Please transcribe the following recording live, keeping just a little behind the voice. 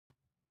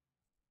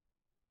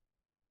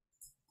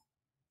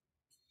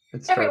It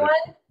Hey started.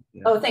 everyone.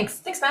 Yeah. Oh, thanks.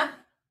 Thanks, Matt.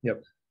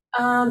 Yep.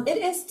 It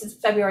is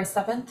February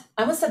 7th.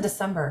 I almost said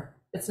December.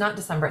 It's not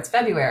December, it's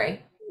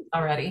February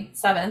already,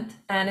 7th,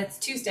 and it's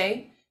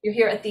Tuesday. You're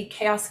here at the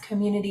Chaos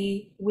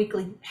Community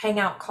Weekly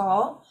Hangout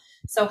Call.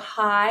 So,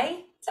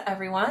 hi to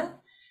everyone.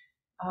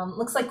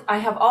 Looks like I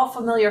have all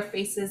familiar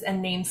faces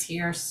and names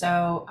here.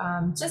 So,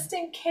 just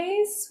in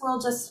case, we'll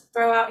just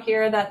throw out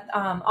here that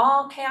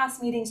all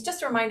chaos meetings,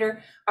 just a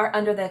reminder, are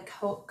under the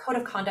code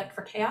of conduct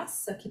for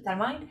chaos. So, keep that in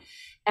mind.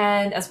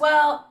 And as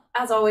well,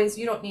 as always,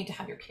 you don't need to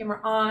have your camera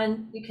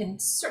on. You can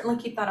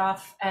certainly keep that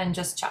off and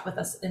just chat with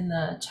us in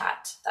the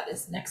chat that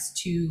is next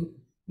to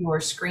your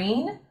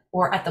screen,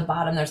 or at the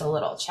bottom, there's a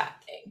little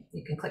chat thing.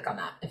 You can click on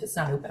that if it's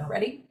not open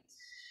already.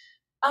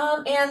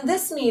 And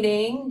this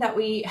meeting that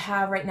we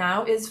have right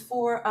now is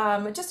for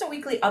just a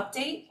weekly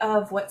update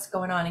of what's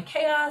going on in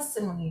chaos.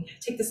 And we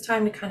take this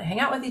time to kind of hang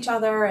out with each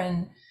other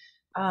and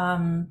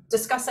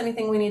discuss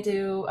anything we need to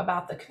do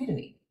about the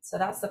community. So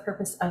that's the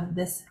purpose of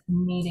this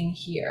meeting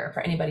here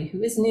for anybody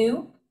who is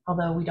new,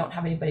 although we don't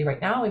have anybody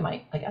right now, we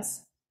might, I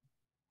guess.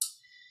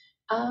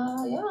 Yeah,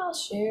 I'll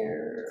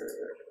share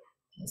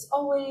as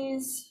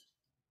always.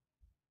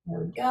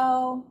 There we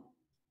go.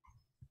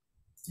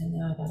 And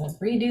now I gotta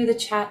redo the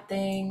chat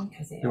thing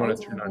because they You want always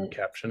to turn love on it.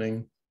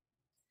 captioning?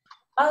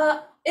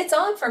 It's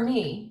on for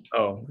me.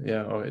 Oh,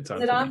 yeah. Oh, it's Is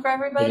on it for on me. for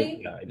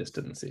everybody? Yeah, I just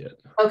didn't see it.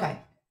 Okay,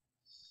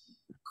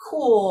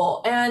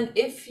 cool. And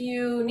if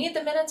you need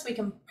the minutes, we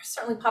can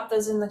certainly pop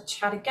those in the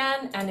chat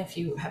again. And if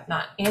you have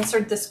not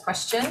answered this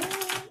question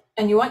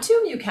and you want to,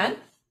 you can.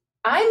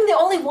 I'm the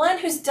only one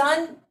who's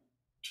done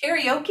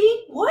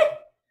karaoke? What?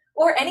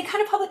 Or any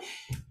kind of public.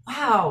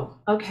 Wow.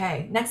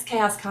 Okay. Next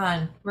Chaos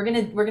Con. We're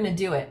gonna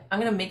do it. I'm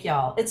gonna make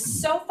y'all.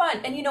 It's so fun.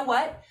 And you know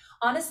what?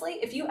 Honestly,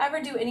 if you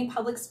ever do any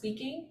public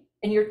speaking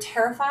and you're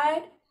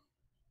terrified,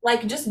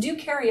 like just do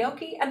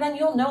karaoke and then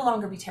you'll no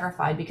longer be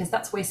terrified because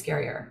that's way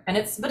scarier. And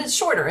it's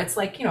shorter. It's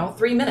like,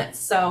 3 minutes.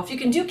 So if you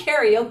can do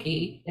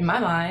karaoke, in my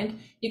mind,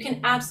 you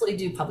can absolutely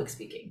do public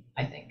speaking,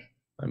 I think.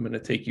 I'm going to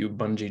take you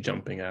bungee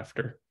jumping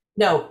after.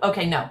 No,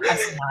 okay, no,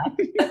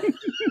 absolutely not.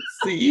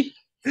 See?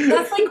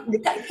 That's like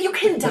you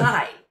can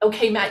die.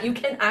 Okay, Matt, you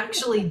can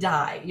actually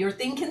die. Your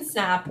thing can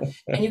snap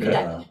and you can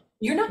die.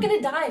 You're not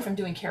gonna die from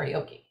doing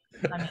karaoke.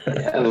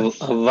 I mean,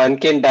 One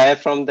can die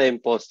from the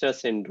imposter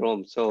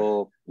syndrome.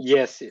 So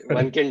yes,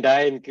 one can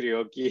die in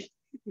karaoke.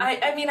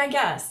 I mean, I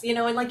guess,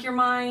 and like your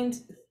mind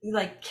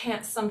like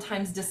can't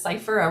sometimes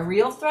decipher a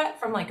real threat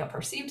from like a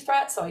perceived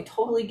threat. So I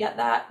totally get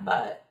that,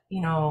 but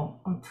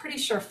I'm pretty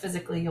sure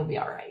physically you'll be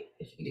all right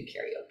if you do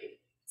karaoke.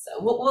 So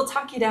we'll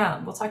talk you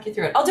down. We'll talk you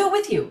through it. I'll do it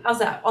with you. How's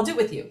that? I'll do it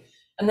with you,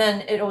 and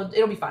then it'll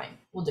be fine.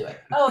 We'll do it.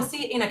 Oh,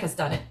 see, Enoch has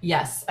done it.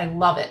 Yes, I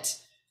love it.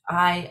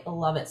 I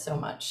love it so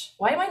much.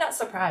 Why am I not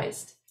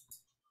surprised?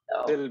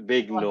 Still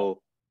big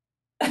no.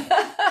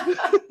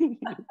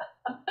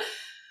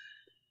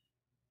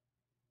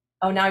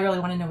 Oh, now I really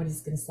want to know what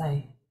he's going to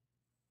say.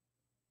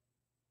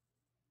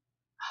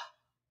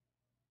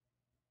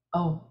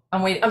 Oh,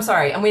 I'm waiting. I'm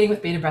sorry. I'm waiting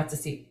with bated breath to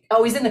see.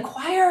 Oh, he's in the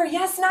choir.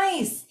 Yes,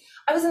 nice.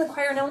 I was in the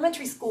choir in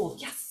elementary school.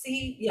 Yes,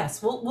 see,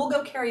 yes. We'll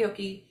go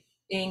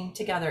karaoke-ing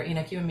together,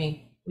 Enoch, you and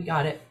me. We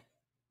got it.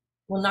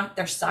 We'll knock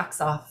their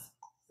socks off.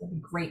 That'll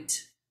be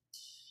great.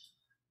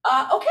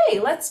 Okay,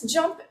 let's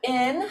jump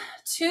in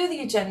to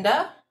the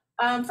agenda.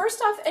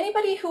 First off,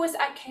 anybody who was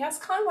at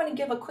ChaosCon want to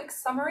give a quick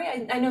summary?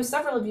 I know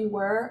several of you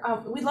were.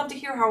 We'd love to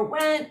hear how it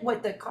went,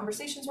 what the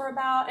conversations were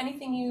about.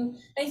 Anything you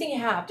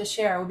have to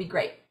share would be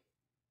great.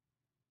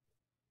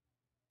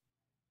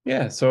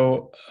 Yeah,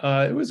 so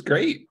it was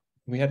great.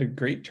 We had a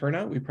great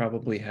turnout. We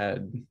probably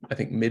had, I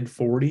think, mid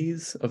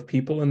 40s of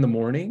people in the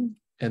morning.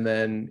 And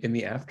then in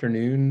the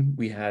afternoon,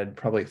 we had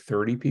probably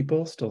 30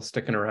 people still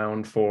sticking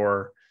around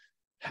for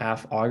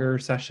half Augur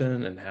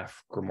session and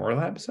half Grimoire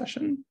Lab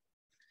session.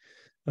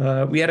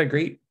 We had a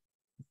great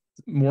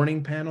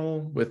morning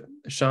panel with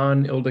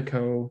Sean,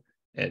 Ildiko,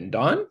 and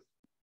Dawn.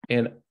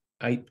 And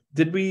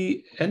did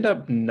we end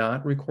up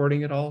not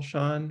recording it all,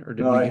 Sean? Or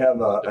did No, we? I have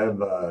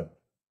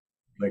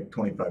like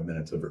 25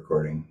 minutes of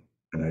recording,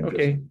 and I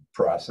just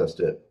processed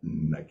it,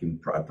 and I can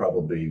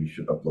probably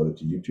should upload it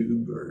to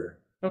YouTube or.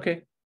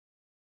 Okay.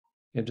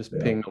 Yeah, just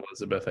ping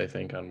Elizabeth, I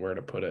think, on where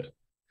to put it.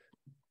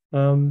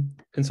 And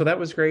so that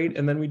was great.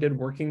 And then we did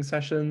working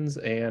sessions,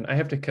 and I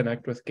have to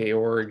connect with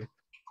Georg.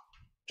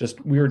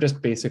 We were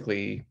just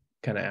basically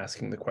kind of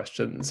asking the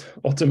questions,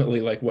 ultimately,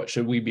 like, what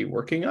should we be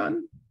working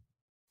on?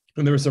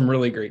 And there was some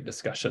really great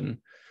discussion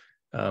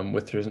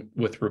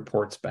with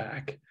reports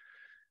back.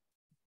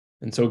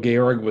 And so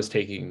Georg was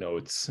taking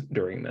notes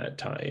during that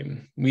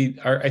time.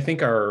 I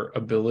think our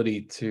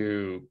ability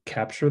to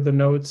capture the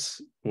notes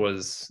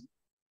was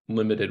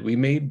limited. We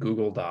made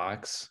Google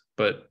Docs,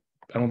 but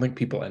I don't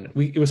think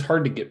it was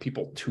hard to get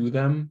people to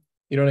them.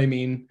 You know what I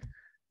mean?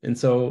 And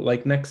so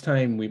like next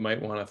time we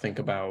might want to think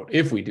about,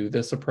 if we do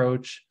this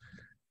approach,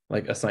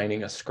 like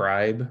assigning a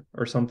scribe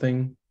or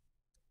something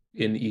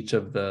in each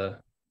of the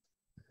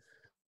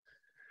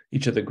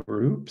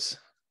groups.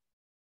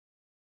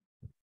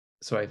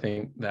 So I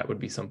think that would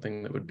be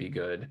something that would be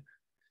good.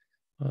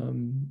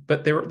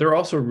 But they're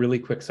also really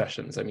quick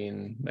sessions. I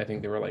mean, I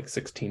think they were like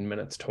 16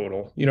 minutes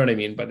total. You know what I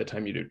mean? By the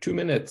time you do 2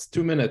 minutes,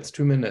 2 minutes,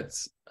 2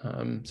 minutes.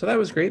 So that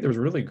was great. There was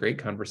a really great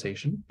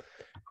conversation.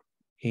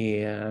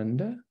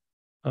 And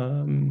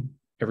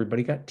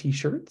everybody got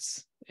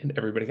t-shirts and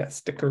everybody got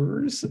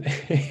stickers.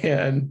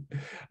 And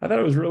I thought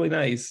it was really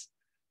nice.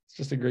 It's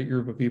just a great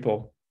group of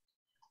people.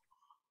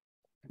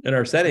 In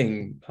our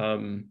setting,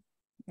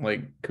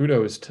 like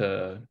kudos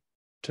to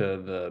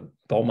the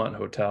Belmont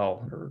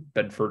Hotel or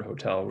Bedford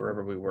Hotel,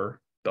 wherever we were,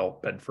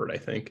 Bedford, I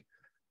think.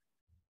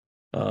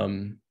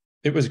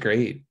 It was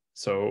great.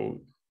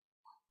 So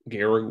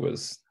Georg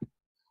was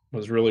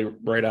really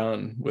right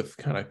on with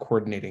kind of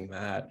coordinating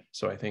that.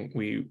 So I think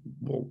we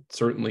will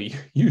certainly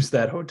use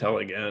that hotel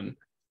again.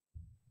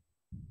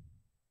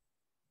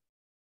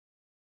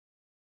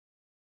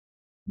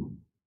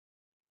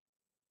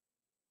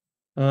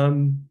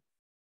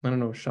 I don't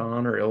know,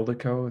 Sean or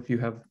Ildiko, if you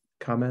have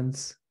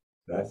comments.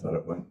 I thought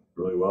it went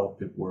really well.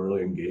 People were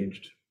really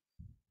engaged.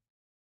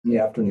 The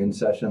afternoon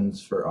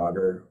sessions for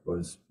Augur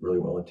was really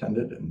well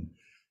attended and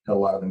had a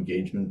lot of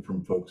engagement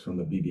from folks from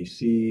the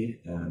BBC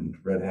and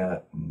Red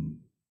Hat and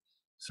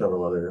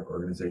several other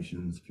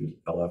organizations. A few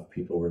LF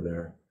people were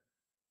there.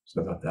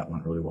 So I thought that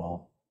went really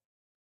well.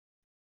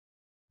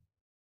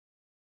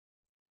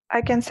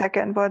 I can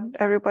second what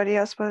everybody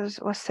else was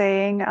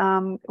saying.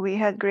 We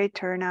had great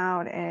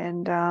turnout,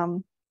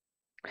 and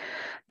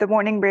the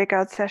morning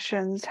breakout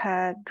sessions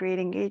had great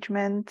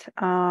engagement.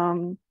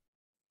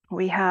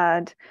 We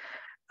had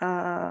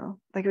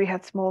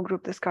small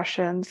group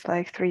discussions,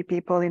 like 3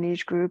 people in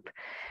each group,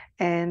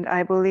 and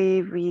I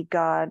believe we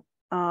got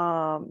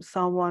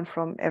someone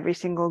from every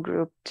single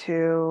group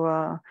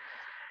to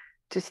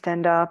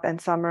stand up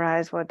and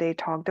summarize what they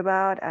talked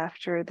about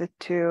after the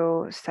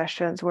 2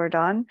 sessions were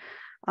done.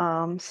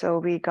 So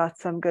we got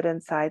some good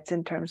insights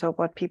in terms of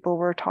what people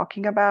were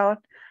talking about.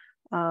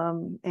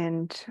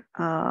 And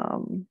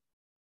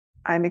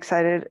I'm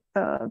excited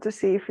to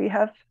see if we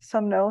have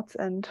some notes,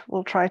 and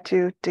we'll try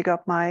to dig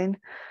up mine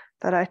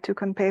that I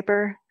took on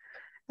paper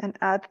and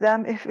add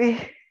them if we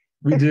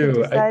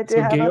do.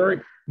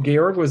 So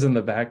Georg was in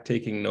the back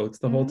taking notes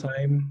the whole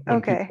time when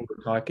Okay. people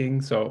were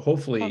talking. So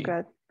hopefully,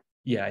 good.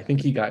 Yeah, I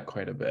think he got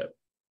quite a bit.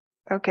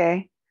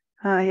 Okay.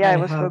 I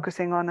was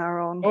focusing on our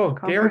own. Oh,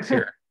 Georg's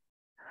here.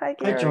 Hi,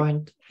 I Georg.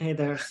 joined. Hey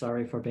there,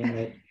 sorry for being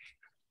late.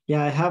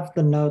 Yeah, I have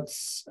the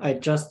notes. I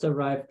just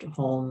arrived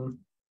home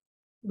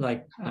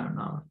like, I don't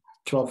know,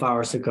 12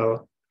 hours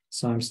ago.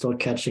 So I'm still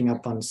catching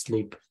up on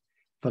sleep.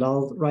 But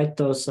I'll write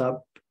those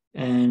up.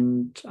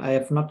 And I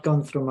have not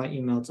gone through my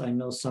emails. I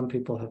know some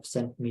people have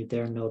sent me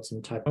their notes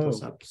and typed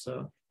those up.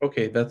 So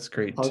okay, that's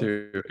great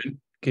too. And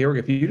Georg,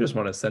 if you just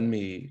want to send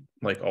me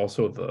like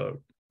also the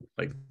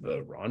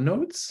raw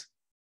notes,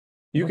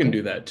 you can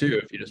do that too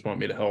if you just want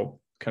me to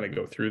help kind of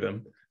go through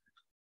them.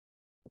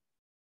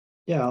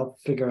 Yeah, I'll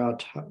figure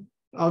out how.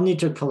 I'll need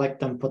to collect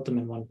them, put them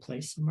in one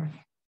place somewhere.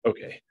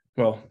 Okay.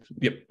 Well,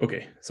 yep.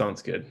 Okay.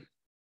 Sounds good.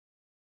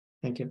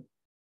 Thank you.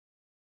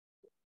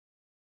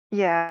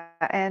 Yeah,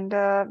 and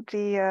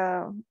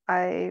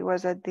I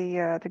was at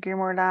the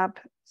Gilmore Lab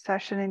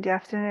session in the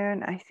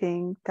afternoon. I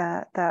think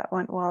that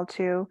went well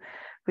too.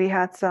 We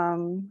had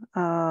some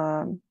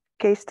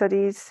case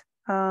studies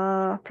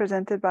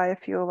presented by a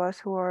few of us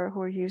who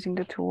are using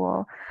the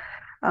tool.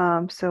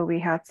 So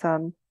we had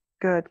some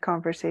good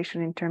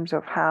conversation in terms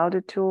of how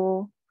the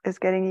tool is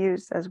getting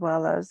used, as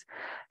well as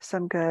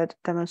some good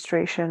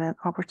demonstration and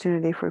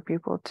opportunity for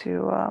people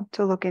to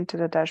look into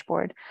the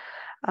dashboard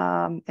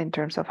in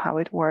terms of how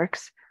it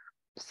works.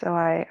 So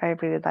I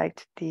really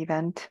liked the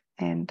event,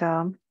 and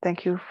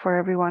thank you for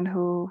everyone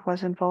who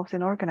was involved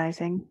in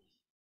organizing.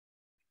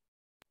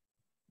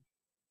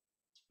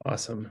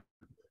 Awesome.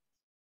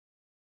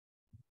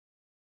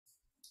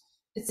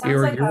 It sounds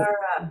Georg, like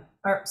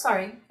our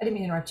sorry, I didn't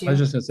mean to interrupt you. I was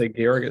just gonna say,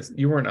 Georg,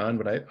 you weren't on,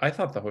 but I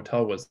thought the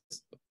hotel was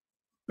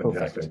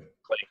perfect.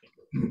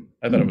 Like,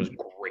 I thought it was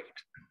great.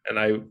 And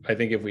I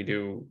think if we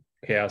do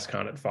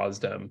CHAOSScon at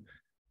FOSDEM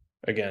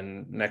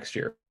again next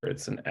year,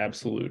 it's an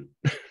absolute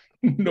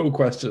no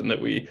question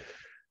that we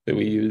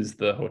use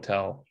the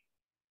hotel.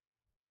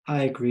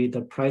 I agree.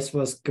 The price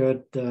was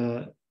good.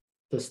 The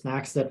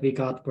snacks that we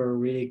got were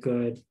really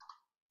good.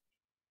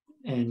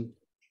 And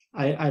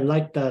I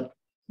like that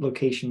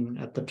location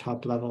at the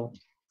top level.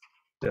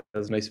 Yeah,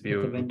 there's a nice view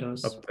of the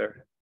windows up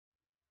there.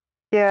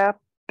 Yeah,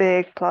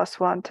 big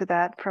 +1 to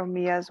that from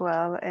me as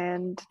well.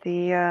 And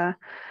the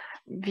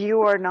view,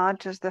 or not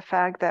just the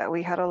fact that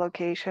we had a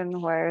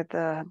location where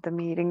the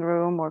meeting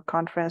room or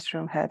conference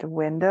room had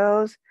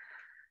windows.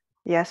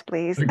 Yes,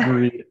 please.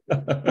 Agreed.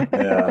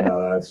 Yeah,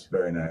 no, that's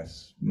very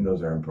nice.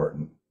 Those are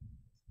important.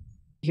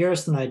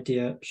 Here's an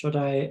idea. Should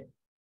I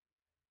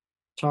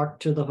talk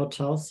to the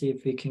hotel, see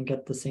if we can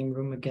get the same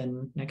room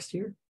again next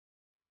year?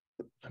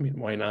 I mean,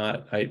 why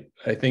not? I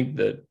think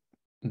that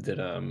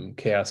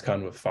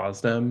CHAOSScon with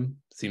FOSDEM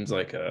seems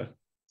like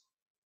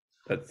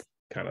that's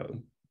kind of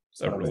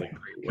a really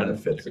great one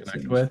to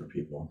connect with. For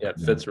people. Yeah, it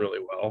fits really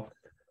well.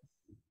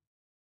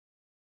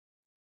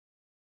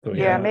 So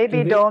Yeah,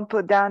 maybe and don't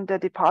put down the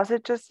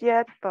deposit just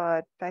yet,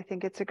 but I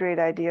think it's a great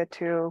idea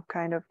to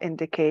kind of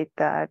indicate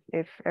that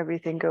if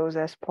everything goes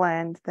as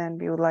planned, then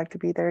we would like to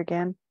be there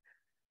again.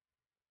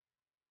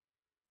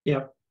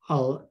 Yep,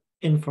 I'll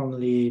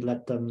informally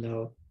let them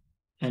know.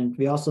 And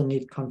we also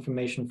need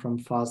confirmation from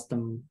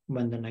FOSDEM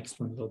when the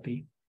next one will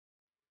be.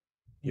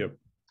 Yep.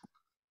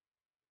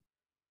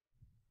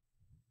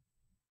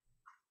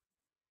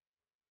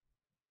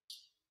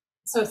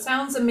 So it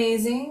sounds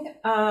amazing.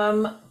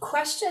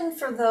 Question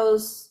for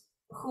those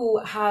who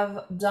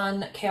have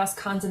done Chaos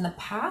Cons in the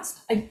past.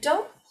 I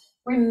don't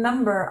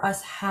remember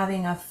us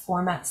having a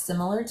format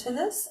similar to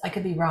this. I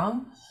could be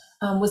wrong.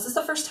 Was this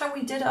the first time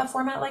we did a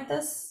format like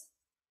this?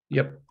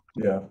 Yep.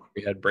 Yeah.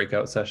 We had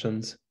breakout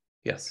sessions.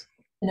 Yes.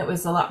 And it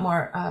was a lot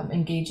more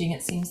engaging,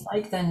 it seems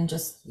like, than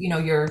just,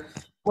 your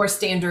more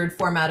standard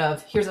format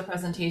of here's a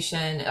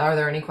presentation. Are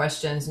there any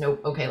questions?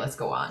 Nope. Okay, let's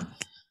go on.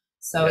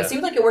 So Yeah. it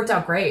seemed like it worked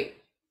out great.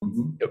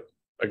 Yep.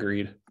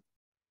 Agreed.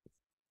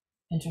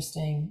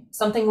 Interesting.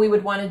 Something we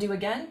would want to do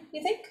again,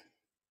 you think?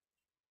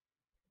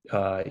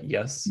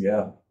 Yes.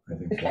 Yeah, I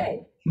think so.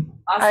 Okay.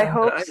 I Awesome.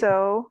 hope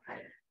so.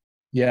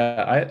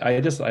 Yeah,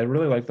 I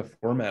really like the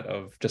format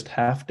of just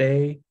half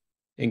day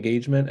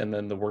engagement and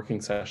then the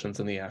working sessions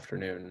in the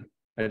afternoon.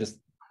 It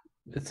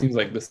seems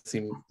like this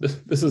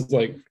is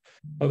like,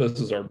 oh,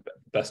 this is our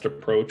best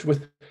approach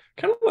with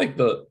kind of like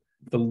the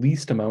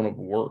least amount of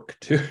work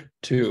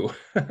too.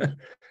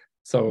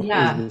 So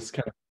Yeah. is this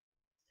kind of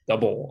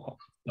double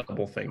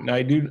thing. Now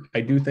I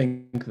do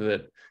think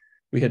that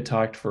we had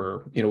talked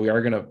for, we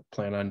are going to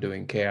plan on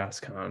doing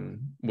CHAOSScon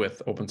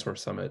with Open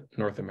Source Summit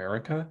North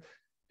America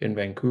in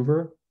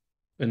Vancouver.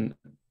 And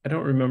I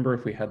don't remember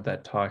if we had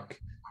that talk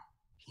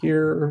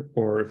here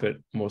or if it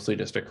mostly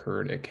just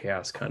occurred at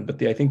CHAOSScon,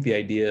 but I think the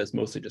idea is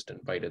mostly just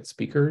invited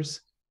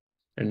speakers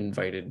and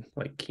invited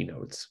like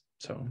keynotes.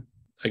 So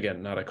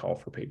again, not a call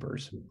for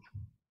papers.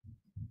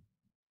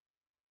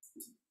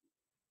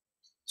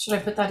 Should I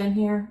put that in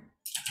here?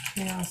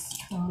 Yes.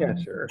 Yeah,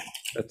 sure.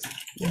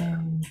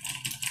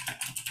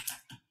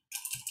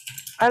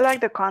 I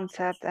like the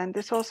concept, and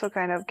this also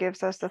kind of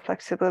gives us the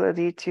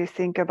flexibility to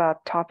think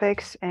about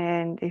topics.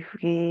 And if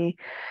we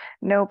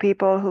know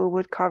people who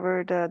would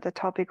cover the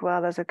topic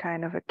well as a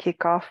kind of a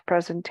kickoff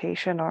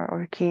presentation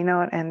or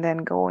keynote, and then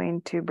go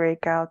into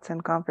breakouts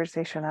and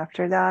conversation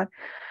after that,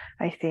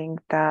 I think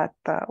that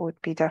would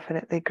be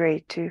definitely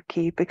great to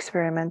keep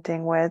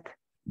experimenting with.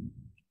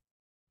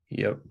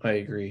 Yep, I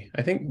agree.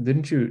 I think,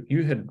 didn't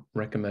you had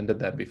recommended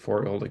that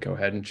before, Ildiko,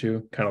 hadn't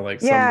you? Kind of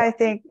like Yeah,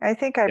 some. I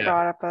think I Yeah.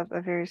 brought up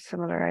a very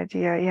similar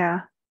idea.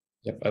 Yeah.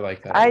 Yep, I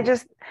like that idea.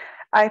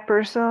 I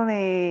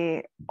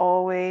personally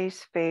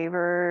always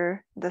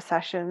favor the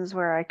sessions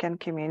where I can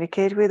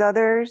communicate with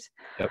others.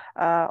 Yep.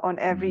 On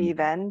every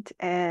event.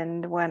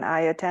 And when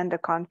I attend a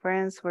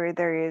conference where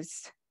there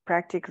is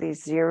practically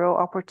zero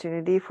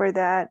opportunity for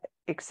that,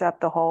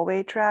 except the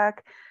hallway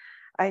track,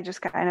 I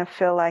just kind of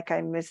feel like I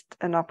missed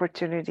an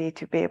opportunity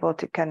to be able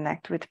to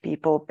connect with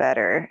people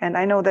better. And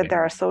I know that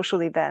there are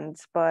social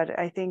events, but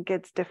I think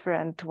it's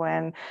different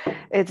when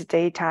it's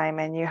daytime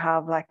and you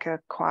have like a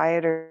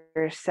quieter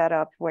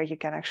setup where you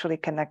can actually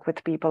connect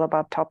with people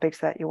about topics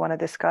that you want to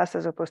discuss,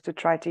 as opposed to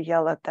try to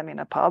yell at them in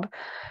a pub.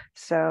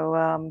 So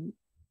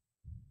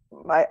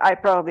I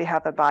probably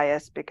have a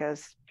bias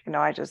because,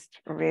 I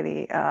just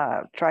really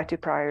try to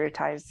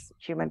prioritize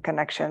human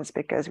connections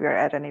because we're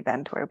at an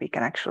event where we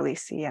can actually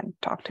see and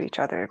talk to each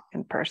other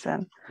in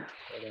person.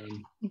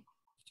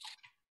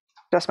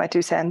 Just my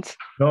 2 cents.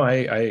 No, I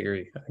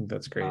agree. I think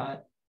that's great.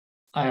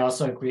 I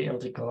also agree,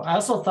 Ildiko. I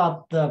also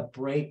thought the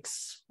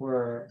breaks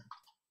were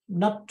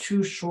not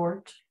too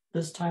short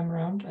this time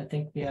around. I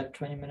think we had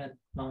 20-minute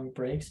long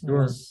breaks. And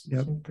Sure.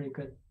 It seemed pretty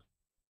good.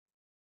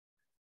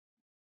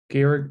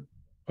 Georg,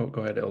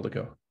 go ahead,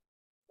 Ildiko.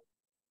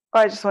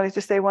 I just wanted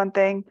to say one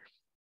thing.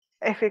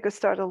 If we could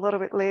start a little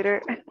bit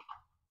later.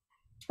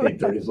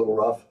 8:30 is a little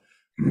rough.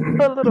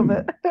 A little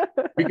bit.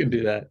 We can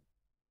do that.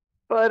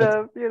 But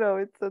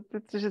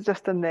it's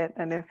just a nit,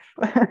 and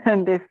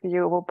if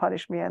you will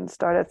punish me and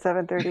start at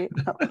 7:30,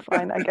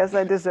 fine. I guess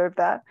I deserve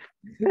that.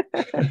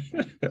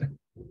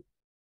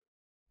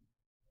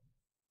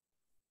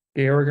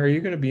 Georg, are you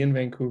going to be in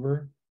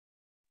Vancouver?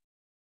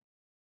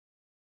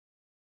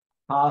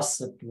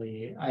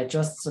 Possibly. I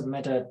just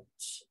submitted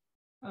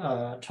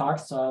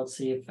talks, so I'll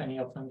see if any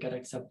of them get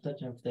accepted.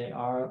 And if they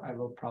are, I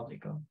will probably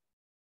go.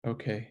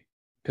 Okay.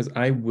 Because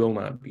I will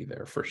not be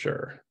there for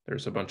sure.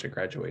 There's a bunch of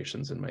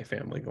graduations in my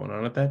family going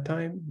on at that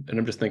time. And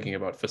I'm just thinking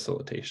about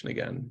facilitation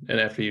again. And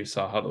after you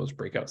saw how those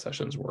breakout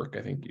sessions work,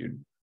 I think you'd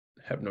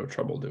have no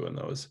trouble doing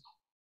those.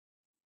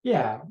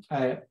 Yeah,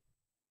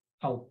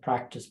 I'll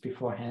practice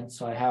beforehand,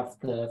 so I have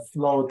the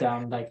flow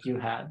down like you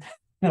had.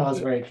 That was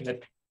very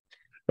good.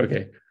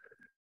 Okay.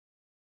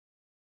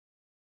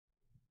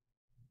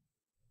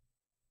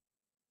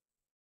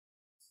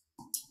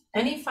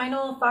 Any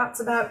final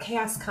thoughts about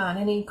CHAOSScon?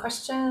 Any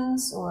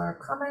questions or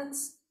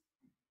comments?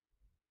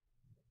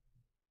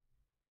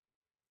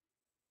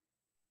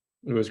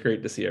 It was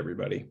great to see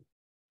everybody.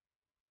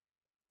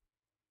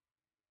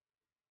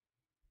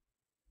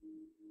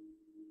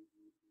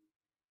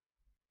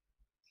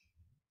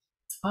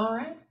 All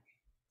right.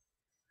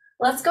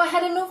 Let's go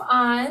ahead and move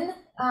on.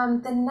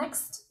 The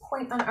next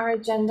point on our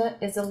agenda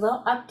is a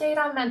little update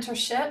on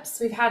mentorships.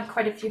 We've had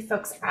quite a few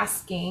folks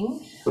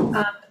asking.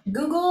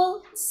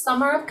 Google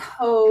Summer of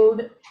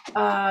Code,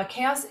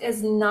 CHAOSS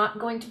is not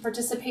going to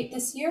participate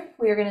this year.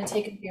 We are going to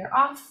take a year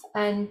off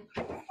and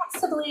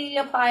possibly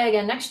apply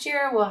again next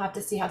year. We'll have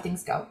to see how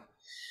things go.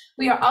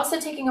 We are also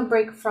taking a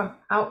break from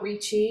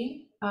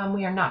Outreachy.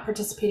 We are not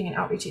participating in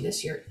Outreachy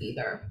this year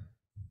either.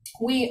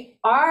 We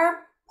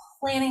are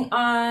planning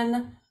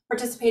on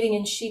participating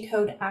in She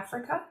Code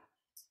Africa.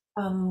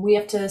 We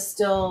have to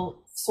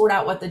still sort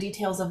out what the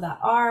details of that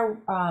are.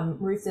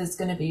 Ruth is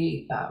going to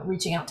be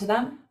reaching out to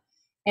them.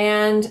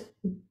 And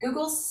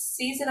Google's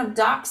season of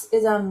docs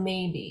is a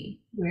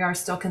maybe. We are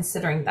still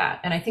considering that.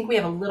 And I think we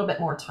have a little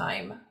bit more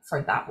time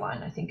for that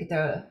one. I think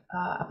the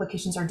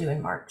applications are due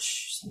in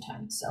March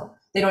sometime. So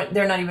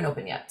they're not even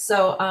open yet.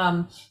 So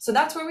so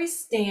that's where we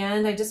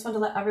stand. I just want to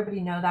let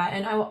everybody know that.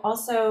 And I will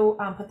also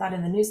put that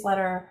in the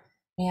newsletter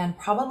and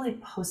probably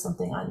post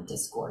something on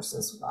Discourse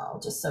as well,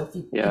 just so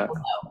people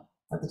know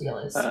what the deal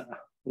is.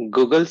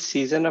 Google's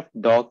season of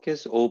doc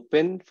is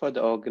open for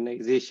the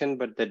organization,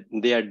 but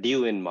they are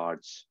due in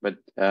March, but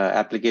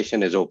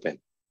application is open.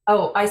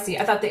 Oh, I see.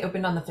 I thought they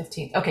opened on the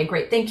 15th. Okay,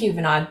 great. Thank you,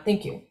 Vinod.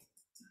 Thank you.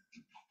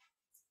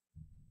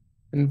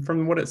 And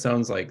from what it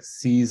sounds like,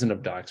 season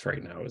of docs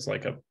right now is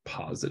like a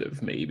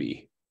positive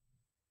maybe,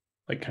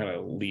 like kind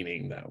of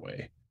leaning that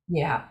way.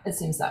 Yeah, it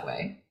seems that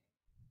way.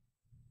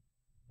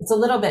 It's a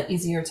little bit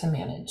easier to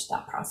manage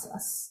that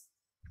process.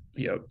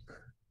 Yep.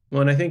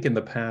 Well, and I think in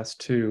the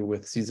past too,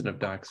 with season of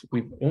docs,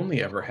 we've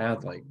only ever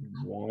had like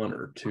 1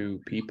 or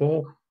 2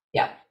 people.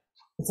 Yeah,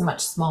 it's a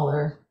much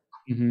smaller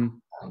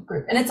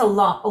group, and it's a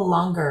lot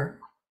longer,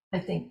 I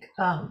think.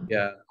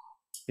 Yeah,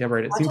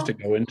 right. It seems to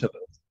go into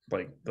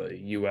the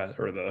U.S.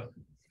 or the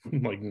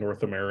like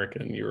North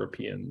American,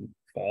 European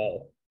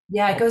fall.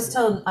 Yeah, it goes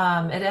till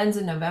it ends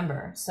in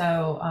November,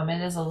 so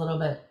it is a little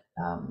bit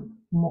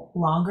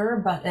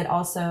longer, but it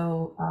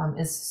also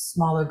is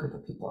smaller group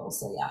of people.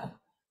 So yeah.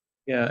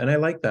 Yeah, and I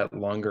like that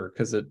longer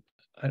because it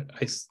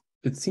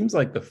seems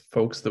like the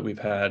folks that we've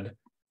had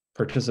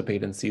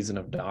participate in season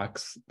of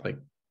docs like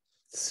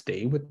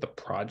stay with the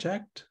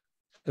project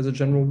as a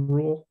general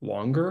rule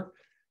longer.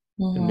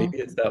 And maybe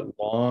it's that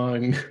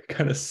long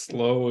kind of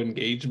slow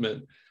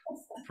engagement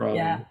from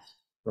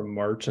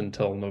March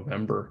until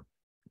November.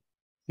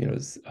 You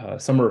know,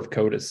 Summer of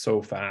Code is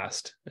so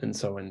fast and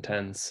so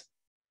intense.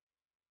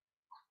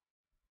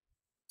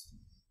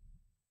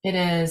 It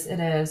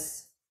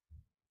is.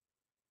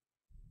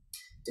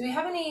 Do we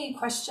have any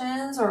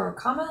questions or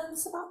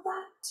comments about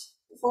that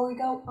before we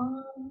go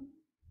on?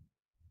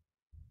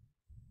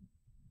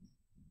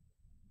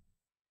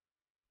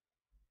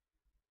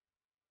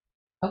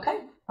 Okay,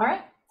 all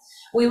right.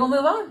 We will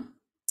move on.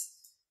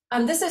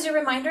 This is your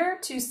reminder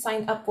to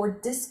sign up for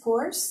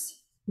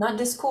Discourse, not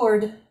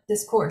Discord,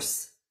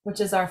 Discourse, which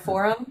is our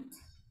forum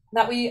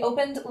that we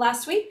opened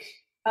last week.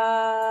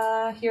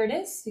 Here it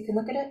is. You can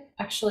look at it.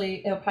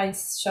 Actually, it'll probably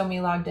show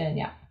me logged in.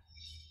 Yeah.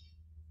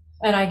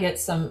 And I get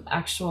some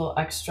actual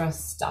extra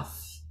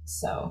stuff.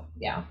 So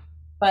yeah,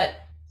 but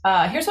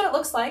here's what it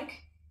looks like.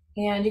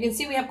 And you can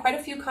see we have quite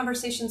a few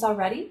conversations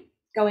already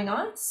going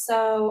on.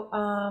 So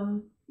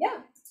yeah,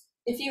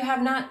 if you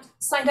have not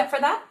signed up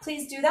for that,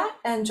 please do that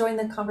and join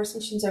the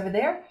conversations over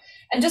there.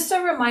 And just a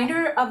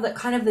reminder of the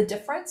kind of the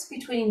difference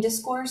between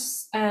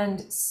Discourse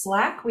and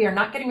Slack. We are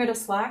not getting rid of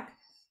Slack.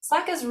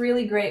 Slack is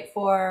really great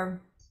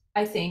for,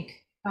 I think,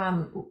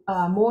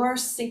 more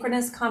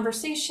synchronous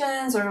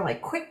conversations or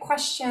like quick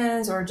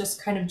questions or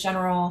just kind of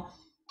general,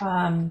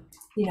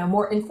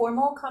 more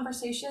informal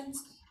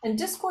conversations. And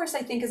Discourse,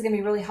 I think, is going to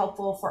be really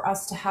helpful for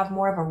us to have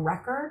more of a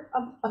record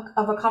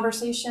of a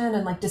conversation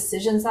and like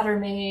decisions that are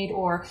made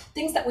or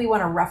things that we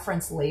want to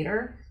reference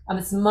later.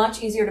 It's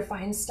much easier to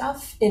find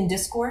stuff in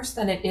Discourse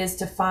than it is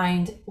to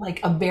find like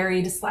a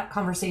buried Slack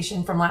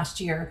conversation from last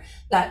year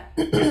that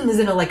is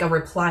in a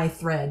reply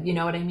thread, you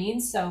know what I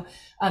mean? So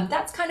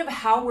that's kind of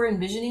how we're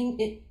envisioning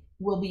it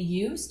will be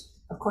used.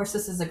 Of course,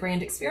 this is a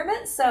grand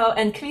experiment. So,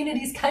 and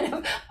communities kind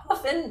of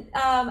often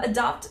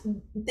adopt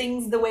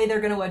things the way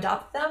they're going to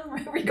adopt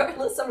them,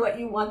 regardless of what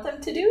you want them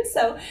to do.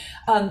 So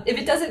if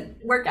it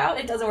doesn't work out,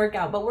 it doesn't work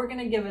out, but we're going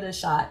to give it a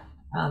shot.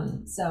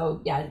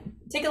 So yeah,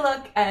 take a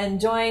look and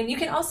join. You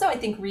can also, I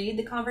think, read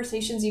the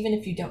conversations even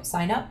if you don't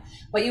sign up,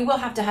 but you will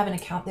have to have an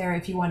account there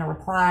if you want to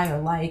reply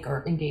or like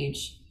or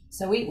engage.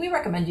 So we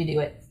recommend you do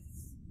it.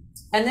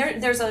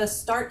 And there's a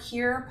start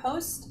here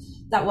post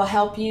that will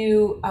help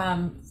you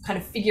kind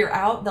of figure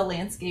out the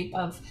landscape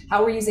of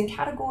how we're using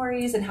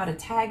categories and how to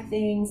tag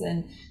things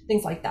and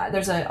things like that.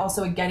 There's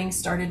also a getting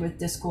started with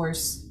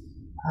Discourse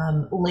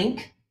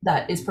link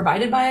that is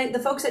provided by the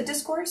folks at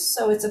Discourse.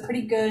 So it's a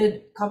pretty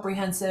good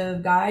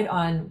comprehensive guide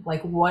on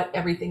like what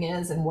everything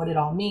is and what it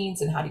all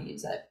means and how to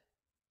use it.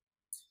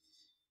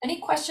 Any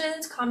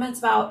questions, comments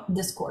about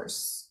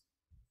Discourse?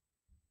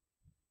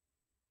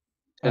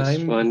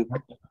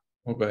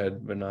 Oh, go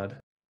ahead, Vinod.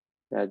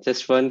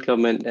 Just one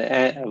comment.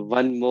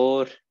 One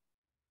more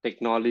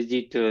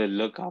technology to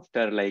look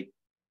after, like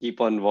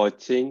keep on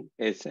watching,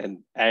 is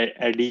an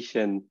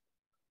addition.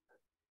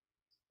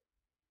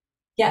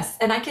 Yes,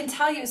 and I can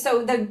tell you,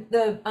 so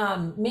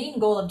the main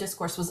goal of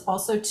Discourse was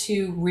also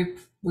to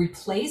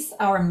replace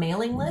our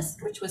mailing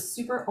list, which was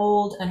super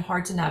old and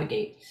hard to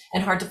navigate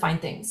and hard to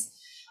find things.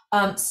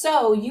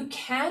 So you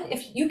can,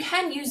 if you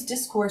can use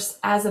Discourse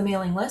as a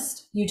mailing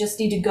list, you just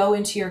need to go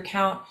into your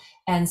account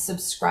and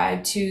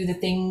subscribe to the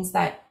things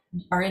that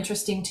are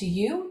interesting to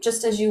you,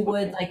 just as you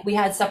would, like we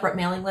had separate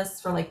mailing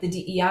lists for like the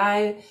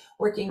DEI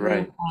working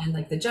group and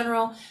like the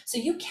general. So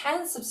you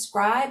can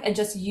subscribe and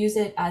just use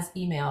it as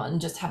email and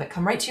just have it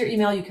come right to your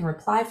email. You can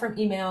reply from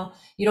email.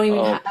 You don't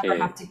even ever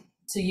have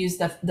to use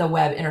the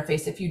web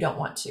interface if you don't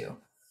want to.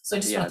 So I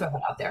just want to throw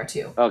that out there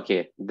too.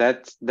 Okay,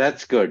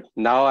 that's good.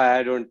 Now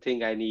I don't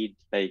think I need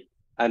like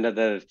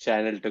another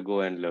channel to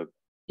go and look.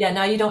 Yeah,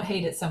 now you don't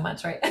hate it so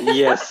much, right?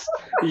 Yes,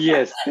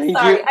 yes.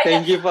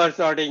 Thank you for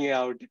sorting it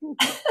out.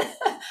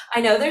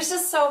 I know there's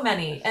just so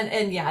many,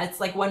 and yeah, it's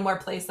like one more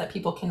place that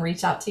people can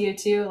reach out to you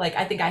too. Like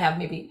I think I have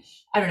maybe,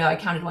 I don't know, I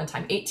counted one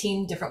time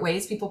 18 different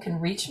ways people can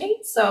reach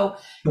me. So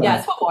yeah,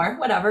 it's one more,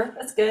 whatever.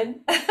 That's good.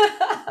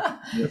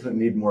 Doesn't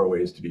need more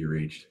ways to be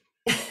reached.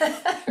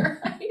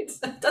 Right.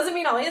 Doesn't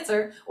mean I'll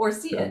answer or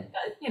see it,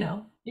 but you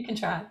know, you can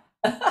try.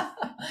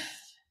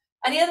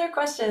 Any other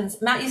questions?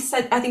 Matt, you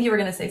said, I think you were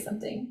going to say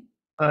something.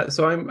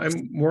 So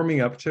I'm warming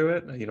up to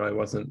it. You know, I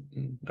was a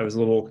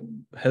little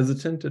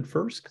hesitant at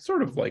first,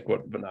 sort of like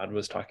what Vinod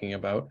was talking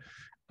about.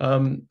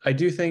 I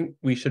do think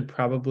we should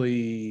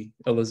probably,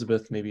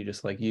 Elizabeth, maybe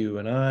just like you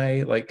and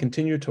I, like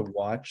continue to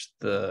watch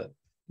the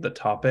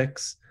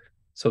topics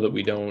so that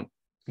we don't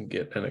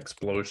get an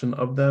explosion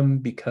of them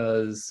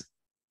because.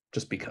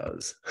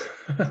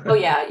 Oh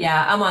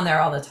yeah, I'm on there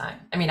all the time.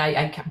 I mean,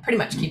 I can pretty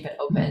much keep it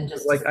open.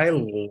 Just like I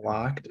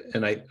locked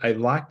and I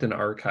locked and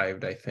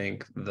archived, I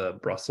think, the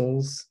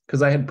Brussels,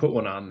 because I had put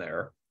one on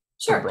there.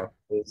 Sure.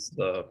 Brussels,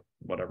 the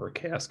whatever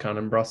CHAOSScon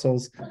in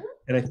Brussels,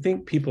 and I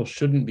think people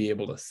shouldn't be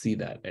able to see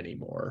that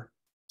anymore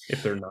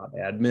if they're not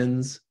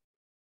admins.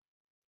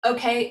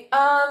 Okay.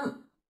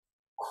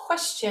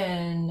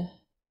 Question.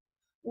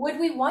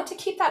 Would we want to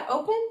keep that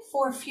open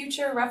for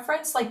future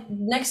reference? Like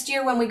next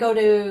year when we go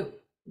to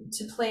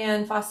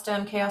plan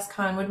FOSDEM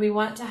CHAOSScon, would we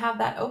want to have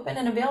that open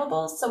and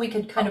available so we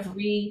could kind of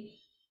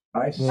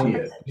I see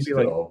it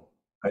still.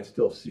 I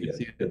still see it.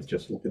 It's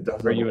just, it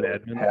doesn't. Are you an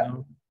admin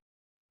now?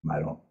 I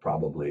don't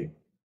probably.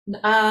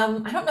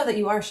 I don't know that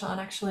you are, Sean,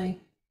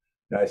 actually.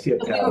 No, I see a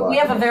padlock. We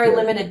have a very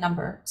limited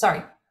number.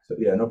 Sorry. So,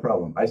 yeah, no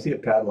problem. I see a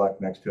padlock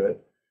next to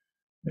it.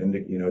 And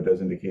you know, it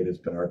does indicate it's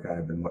been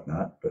archived and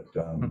whatnot, but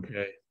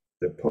okay.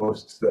 The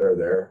posts that are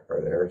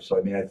there. So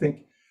I mean, I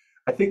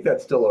think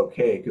that's still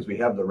okay because we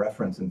have the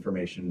reference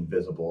information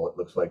visible, it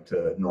looks like,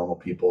 to normal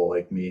people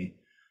like me,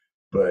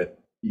 but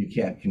you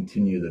can't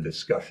continue the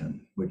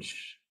discussion,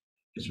 which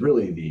is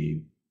really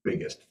the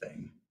biggest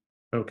thing.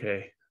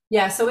 Okay.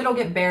 Yeah, so it'll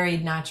get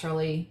buried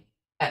naturally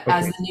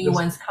as the new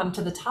ones come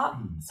to the top.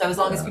 So as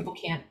long as people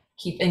can't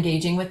keep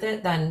engaging with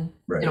it, then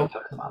it'll go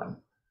to the bottom.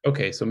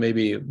 Okay, so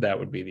maybe that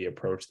would be the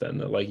approach then,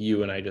 that like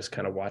you and I just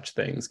kind of watch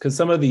things, because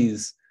some of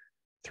these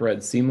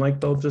threads seem like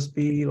they'll just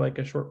be like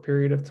a short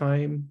period of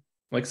time.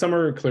 Like some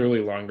are clearly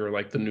longer,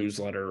 like the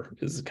newsletter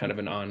is kind of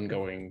an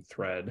ongoing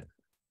thread.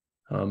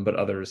 But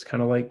others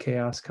kind of like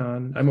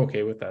CHAOSScon. I'm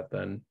okay with that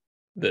then.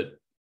 That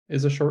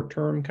is a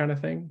short-term kind of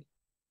thing.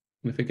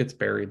 If it gets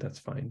buried, that's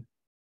fine.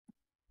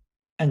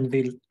 And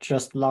we'll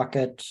just lock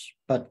it,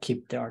 but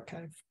keep the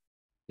archive.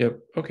 Yep,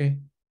 okay.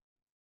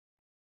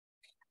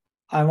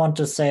 I want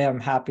to say I'm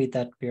happy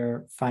that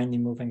we're finally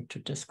moving to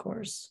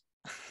Discourse.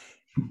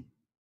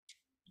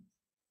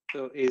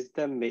 So is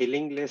the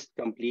mailing list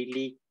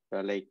completely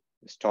like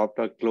stopped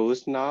or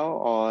closed now,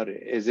 or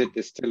is it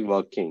still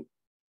working?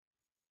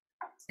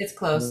 It's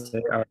closed.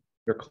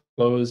 They're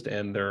closed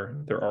and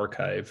they're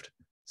archived.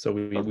 So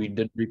we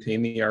did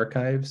retain the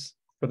archives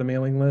for the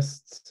mailing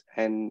lists.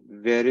 And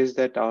where is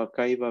that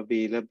archive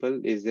available?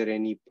 Is there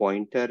any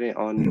pointer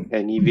on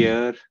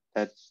anywhere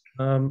that's?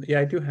 Yeah,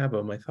 I do have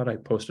them. I thought I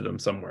posted them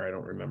somewhere. I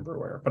don't remember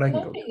where, but I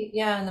can go.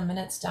 Yeah, in the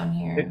minutes down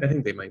here. I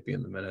think they might be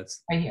in the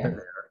minutes. Right here. There they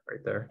are,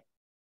 right there.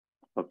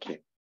 Okay.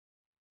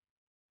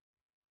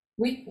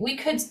 We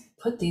could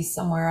put these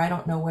somewhere. I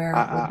don't know where.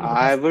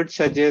 I would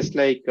suggest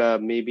like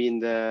maybe in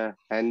the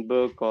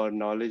handbook or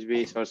knowledge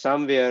base or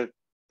somewhere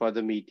for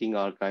the meeting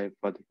archive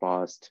for the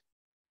past.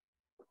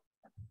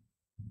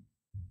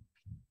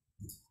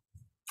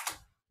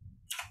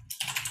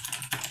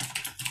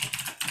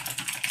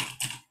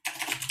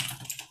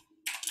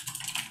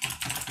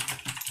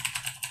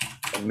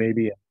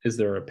 Maybe, is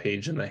there a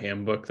page in the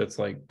handbook that's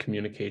like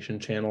communication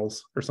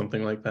channels or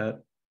something like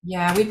that?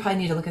 Yeah, we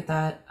probably need to look at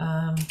that.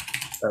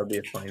 That would be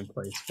a fine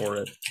place for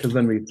it, because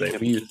then we'd say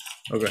we use.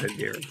 Oh, go ahead,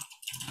 Gary.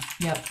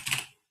 Yep.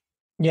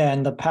 Yeah,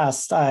 in the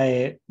past,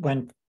 I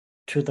went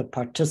to the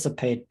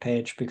participate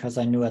page because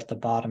I knew at the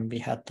bottom we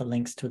had the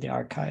links to the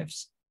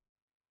archives.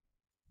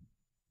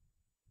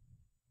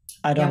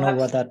 I don't know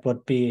what that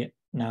would be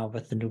now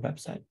with the new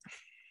website.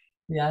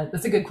 Yeah,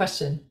 that's a good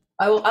question.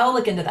 I'll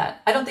look into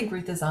that. I don't think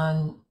Ruth is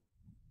on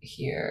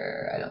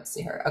here. I don't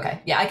see her.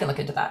 Okay, yeah, I can look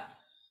into that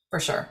for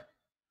sure.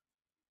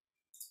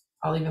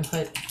 I'll even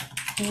put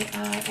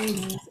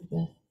Elizabeth.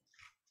 There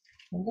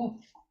we go.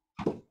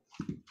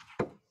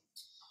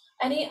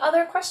 Any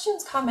other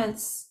questions,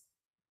 comments,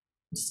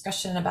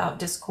 discussion about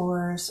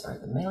discourse or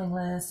the mailing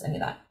list, any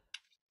of that?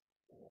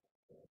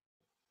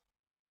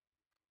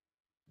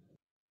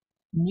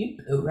 Nope.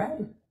 All right.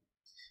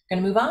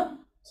 Gonna move on.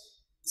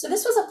 So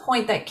this was a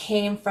point that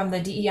came from the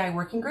DEI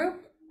working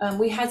group.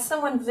 We had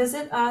someone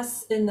visit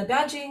us in the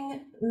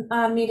badging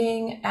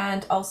meeting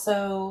and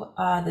also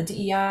the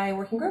DEI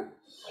working group,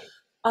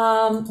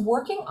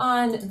 working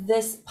on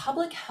this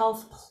public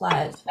health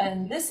pledge.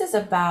 And this is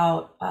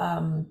about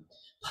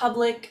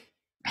public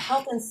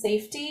health and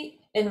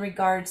safety in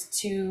regards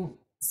to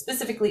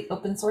specifically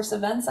open source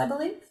events, I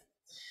believe.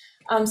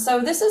 So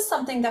this is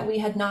something that we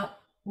had not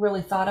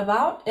really thought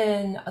about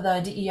in the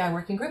DEI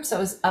working group. So it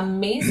was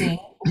amazing,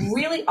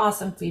 really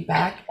awesome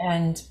feedback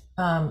and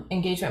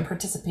engagement and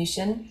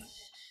participation.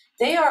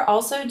 They are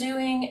also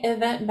doing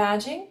event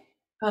badging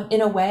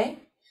in a way.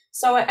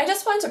 So I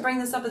just wanted to bring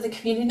this up at the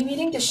community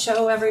meeting to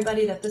show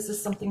everybody that this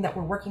is something that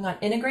we're working on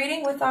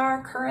integrating with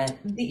our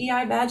current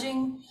DEI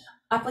badging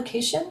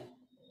application.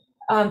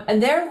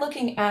 And they're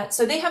looking at,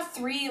 so they have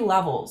 3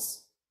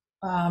 levels,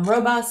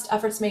 robust,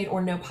 efforts made,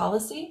 or no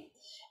policy.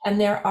 And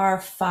there are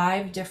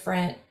 5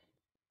 different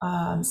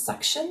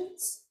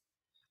sections.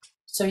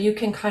 So you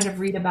can kind of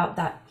read about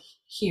that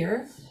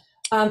here.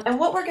 And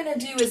what we're going to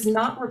do is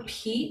not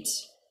repeat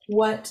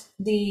what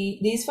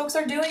these folks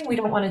are doing. We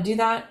don't want to do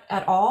that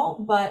at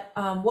all. But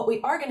what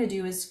we are going to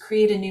do is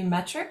create a new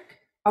metric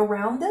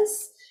around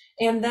this.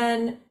 And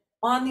then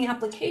on the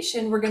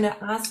application, we're going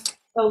to ask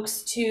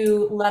folks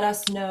to let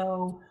us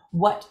know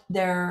what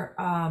their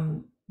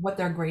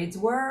grades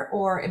were,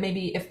 or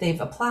maybe if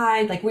they've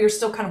applied. Like, we are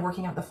still kind of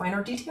working out the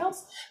finer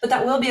details, but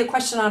that will be a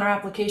question on our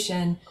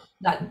application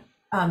that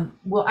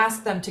we'll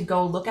ask them to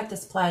go look at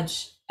this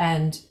pledge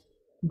and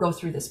go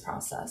through this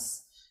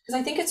process, because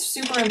I think it's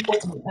super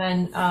important.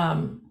 And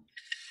I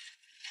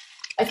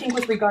think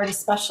with regard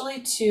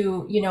especially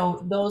to, you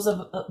know,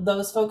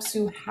 those folks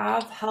who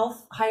have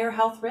higher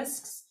health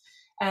risks,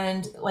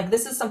 and like,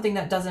 this is something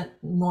that doesn't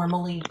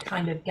normally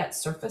kind of get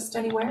surfaced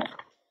anywhere.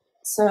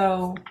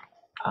 So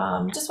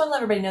just want to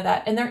let everybody know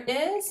that. And there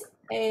is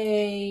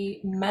a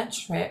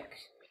metric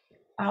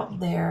out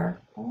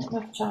there. I don't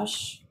know if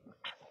Josh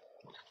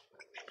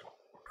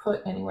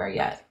put anywhere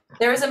yet.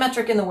 There is a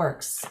metric in the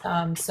works.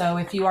 So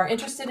if you are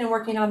interested in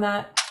working on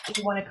that, if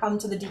you want to come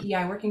to the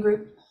DEI working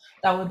group,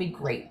 that would be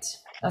great.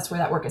 That's where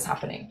that work is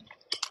happening.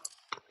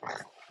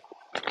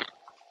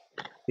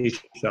 Hey,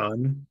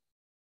 Sean.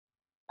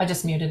 I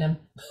just muted him.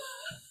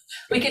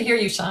 We can hear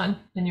you, Sean,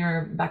 in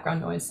your background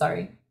noise.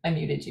 Sorry, I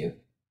muted you.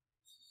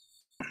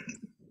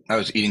 I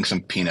was eating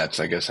some peanuts.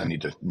 I guess I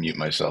need to mute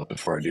myself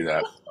before I do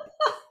that.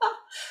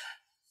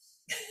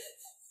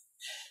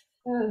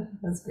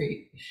 That's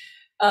great.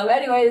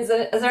 Anyways,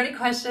 is there any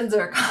questions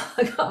or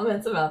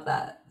comments about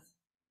that?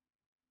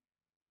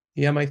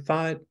 Yeah, my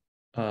thought,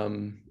 I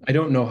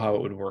don't know how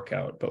it would work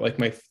out, but like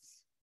my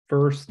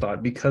first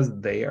thought, because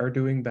they are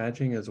doing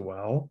badging as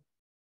well,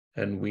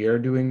 and we are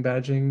doing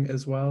badging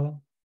as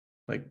well,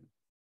 like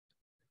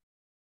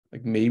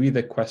maybe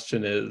the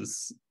question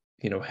is,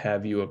 you know,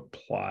 have you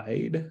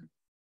applied?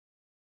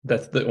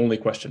 That's the only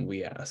question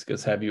we ask,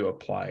 is have you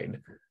applied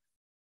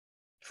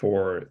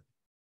for,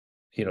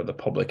 you know, the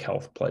public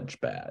health pledge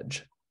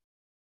badge?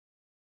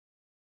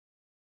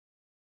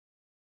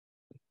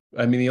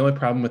 I mean, the only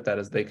problem with that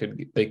is they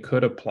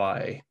could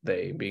apply,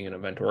 they being an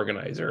event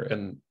organizer,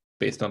 and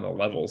based on the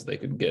levels, they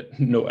could get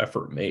no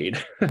effort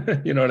made.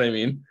 You know what I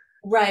mean?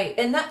 Right.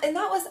 And that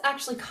was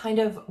actually kind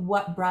of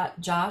what brought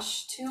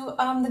Josh to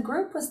the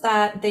group, was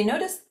that they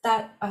noticed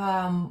that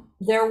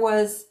there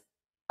was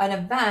an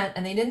event,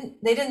 and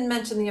they didn't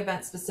mention the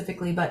event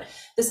specifically, but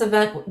this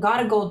event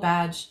got a gold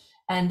badge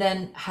and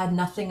then had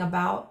nothing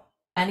about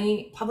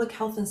any public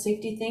health and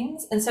safety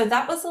things. And so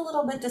that was a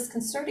little bit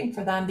disconcerting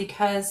for them,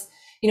 because,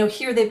 you know,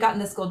 here they've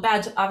gotten this gold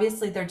badge.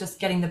 Obviously, they're just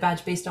getting the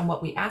badge based on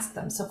what we asked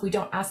them. So if we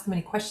don't ask them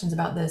any questions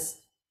about this,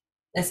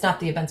 it's not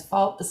the event's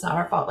fault. It's not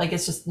our fault. Like,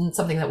 it's just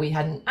something that we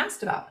hadn't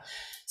asked about.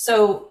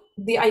 So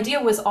the idea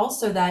was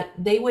also that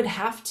they would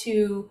have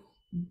to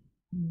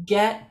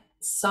get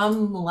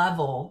some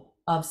level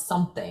of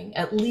something,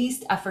 at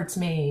least efforts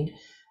made.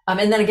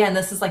 And then again,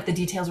 this is like the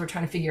details we're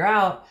trying to figure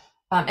out.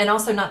 And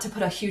also not to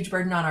put a huge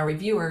burden on our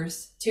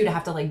reviewers too, to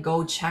have to like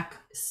go check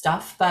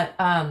stuff. But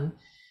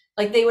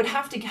like, they would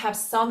have to have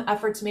some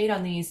efforts made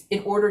on these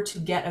in order to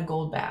get a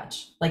gold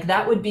badge. Like,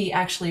 that would be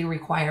actually a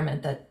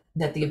requirement that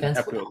the events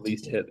have to at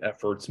least hit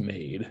efforts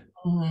made.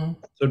 Mm-hmm.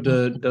 So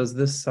does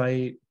this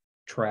site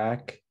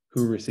track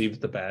who receives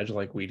the badge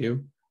like we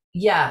do?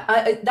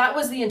 Yeah, that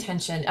was the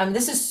intention.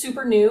 This is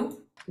super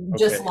new.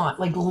 just Okay. launched,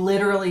 like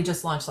literally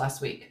just launched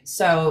last week.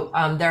 So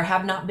there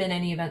have not been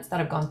any events that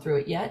have gone through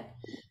it yet.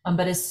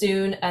 But as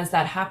soon as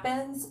that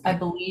happens, I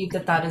believe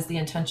that that is the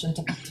intention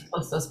to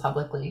post those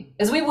publicly,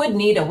 as we would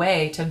need a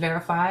way to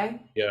verify.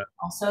 Yeah.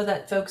 Also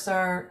that folks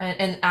are,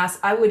 and ask,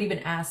 I would even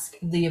ask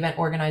the event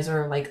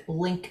organizer, like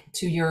link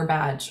to your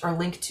badge or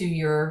link to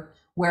your,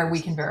 where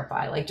we can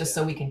verify, like just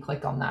so we can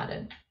click on that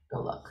and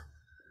go look.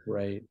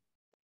 Right.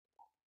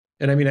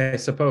 And I mean, I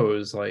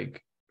suppose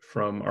like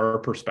from our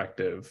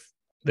perspective,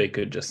 they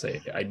could just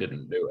say, I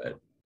didn't do it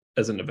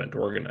as an event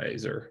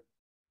organizer.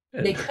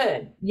 And, They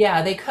could.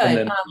 Yeah, they could.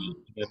 and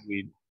then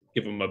we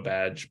give them a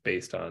badge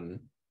based on,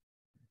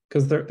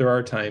 because there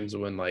are times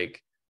when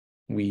like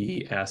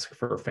we ask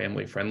for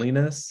family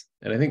friendliness.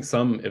 And I think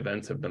some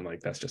events have been like,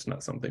 that's just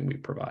not something we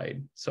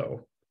provide.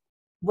 So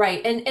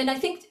right. And I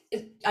think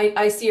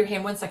I see your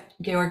hand. One sec,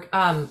 Georg.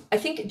 I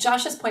think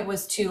Josh's point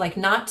was to like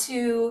not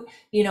to,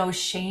 you know,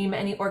 shame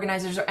any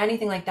organizers or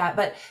anything like that,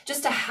 but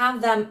just to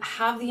have them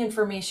have the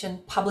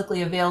information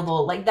publicly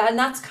available like that. And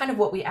that's kind of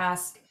what we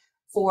ask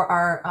for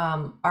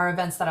our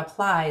events that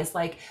apply, is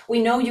like,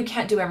 we know you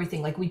can't do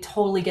everything. Like we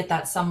totally get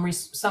that. Some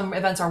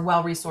events are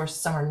well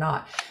resourced, some are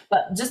not,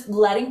 but just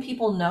letting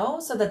people know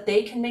so that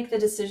they can make the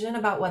decision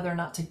about whether or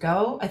not to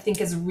go, I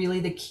think is really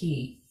the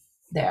key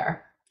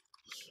there.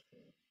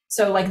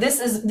 So like this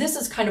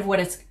is kind of what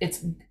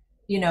it's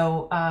you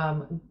know,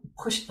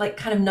 push, like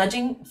kind of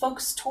nudging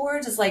folks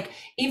towards, is like,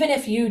 even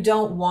if you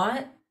don't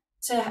want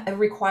to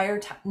require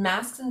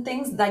masks and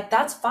things, like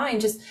that's fine,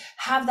 just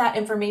have that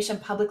information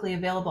publicly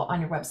available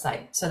on your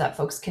website so that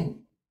folks can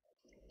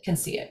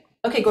see it.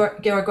 Okay,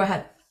 Georg, go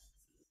ahead.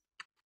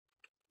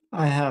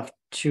 I have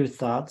two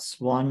thoughts.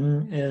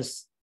 One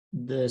is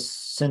this,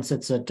 since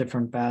it's a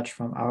different badge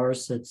from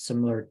ours, it's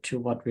similar to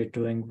what we're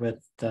doing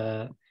with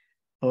the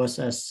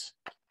OSSF,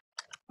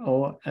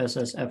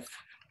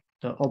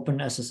 the Open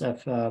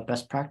SSF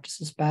Best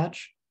Practices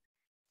badge,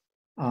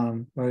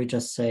 where we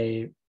just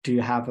say, do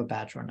you have a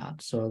badge or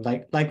not? So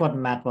like what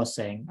Matt was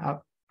saying,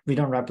 we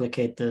don't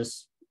replicate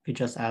this. We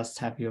just asked,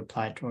 have you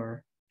applied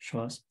or show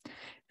us?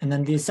 And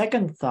then the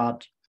second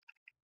thought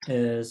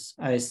is,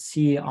 I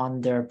see on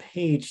their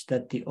page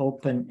that the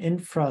Open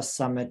Infra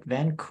Summit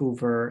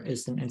Vancouver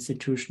is an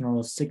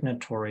institutional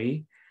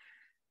signatory.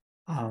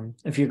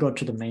 If you go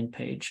to the main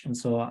page. And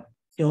so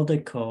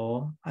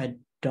Ildiko, I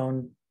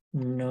don't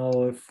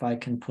know if I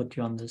can put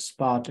you on the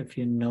spot if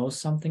you know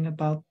something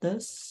about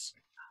this.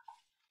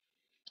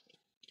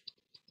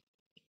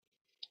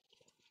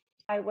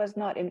 I was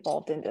not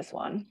involved in this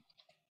one.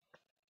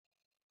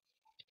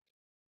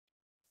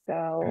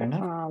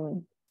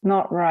 So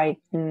not right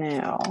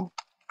now.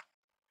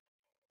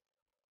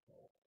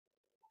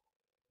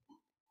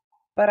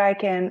 But I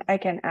can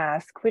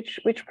ask,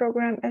 which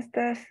program is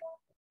this?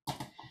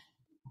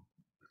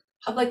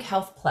 Public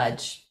Health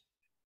Pledge.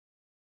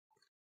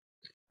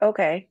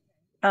 Okay.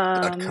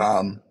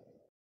 .com.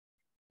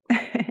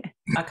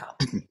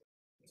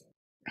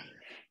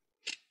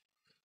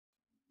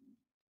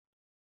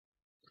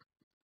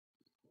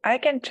 I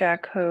can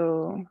check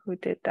who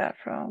did that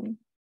from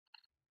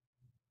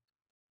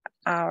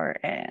our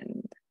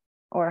end,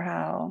 or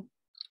how.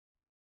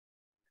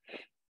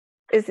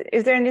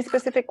 Is there any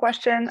specific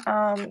question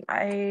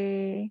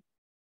I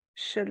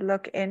should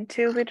look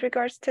into with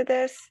regards to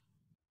this?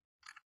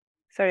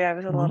 Sorry, I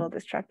was a little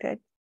distracted.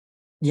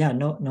 Yeah,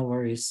 no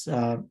worries.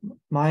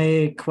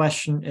 My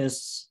question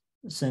is,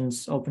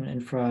 since Open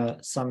Infra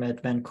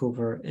Summit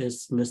Vancouver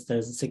is listed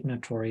as a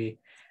signatory,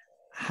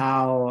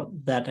 how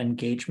that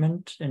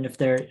engagement, and if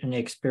there any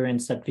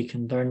experience that we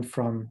can learn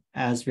from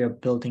as we are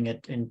building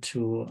it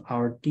into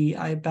our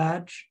DI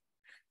badge.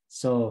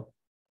 So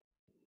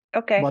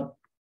okay,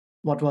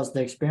 what was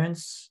the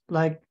experience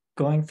like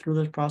going through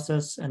this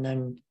process? And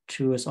then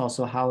two is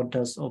also, how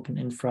does Open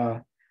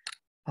Infra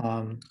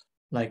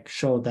like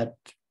show that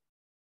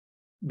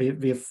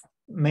we've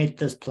made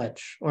this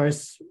pledge, or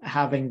is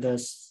having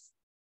this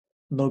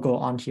logo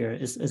on here,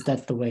 is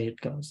that the way it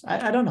goes?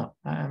 I don't know,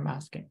 I'm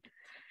asking.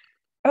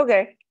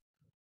 Okay,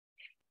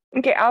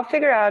 I'll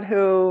figure out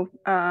who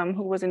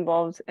was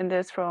involved in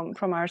this from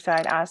our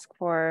side, ask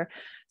for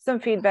some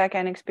feedback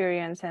and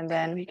experience, and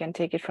then we can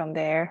take it from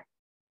there.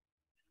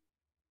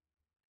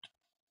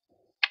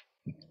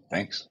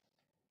 Thanks.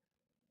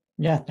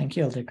 Yeah, thank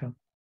you, Ildiko.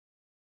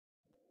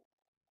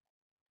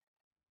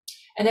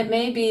 And it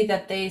may be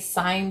that they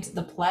signed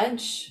the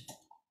pledge,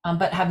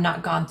 but have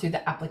not gone through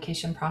the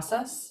application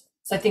process.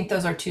 So I think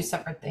those are two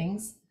separate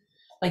things.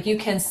 Like you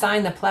can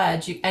sign the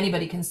pledge,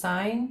 anybody can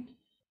sign,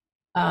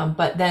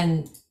 but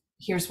then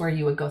here's where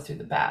you would go through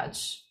the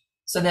badge.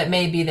 So that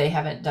maybe they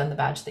haven't done the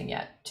badge thing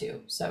yet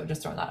too. So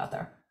just throwing that out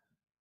there.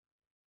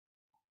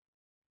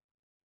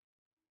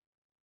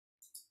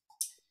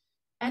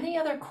 Any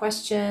other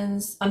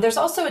questions? There's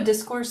also a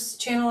discourse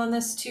channel on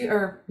this too,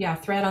 or yeah,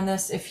 thread on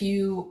this. If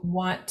you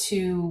want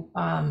to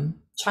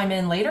chime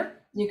in later,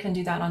 you can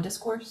do that on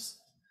discourse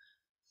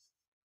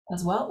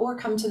as well, or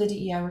come to the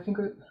DEI working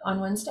group on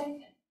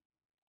Wednesday.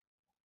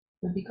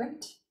 Would be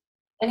great.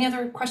 Any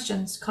other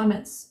questions,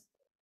 comments?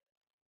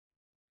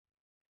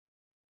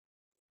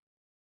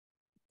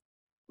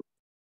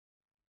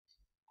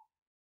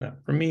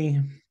 Not for me.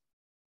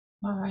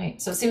 All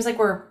right. So it seems like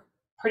we're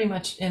pretty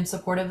much in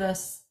support of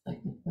this. Like,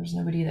 there's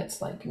nobody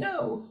that's like,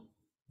 no.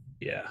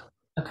 Yeah.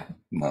 Okay.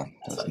 No,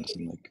 That's doesn't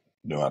seem like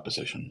no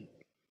opposition.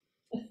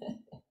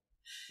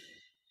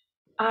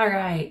 All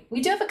right,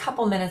 we do have a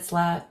couple minutes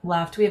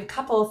left. We have a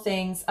couple of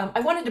things.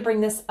 I wanted to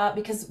bring this up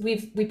because we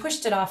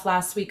pushed it off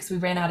last week because we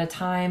ran out of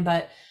time.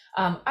 But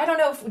I don't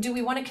know do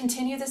we want to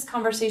continue this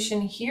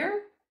conversation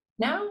here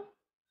now?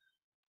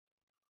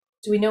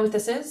 Do we know what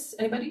this is?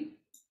 Anybody?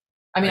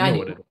 I mean, I know do.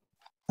 what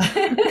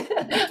it is.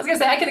 I was gonna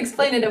say I can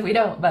explain it if we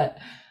don't, but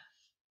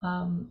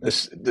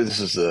This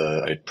is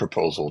a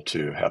proposal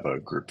to have a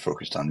group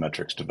focused on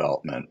metrics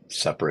development,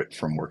 separate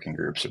from working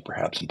groups, or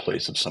perhaps in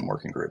place of some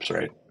working groups,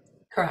 right?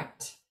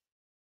 correct.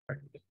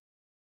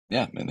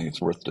 Yeah, I think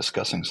it's worth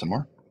discussing some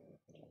more.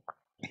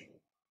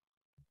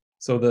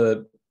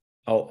 So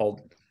I'll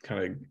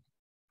kind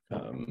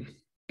of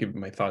give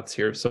my thoughts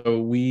here.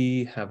 So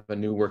we have a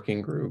new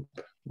working group,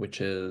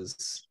 which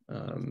is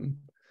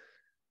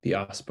the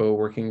OSPO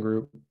working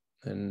group.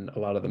 And a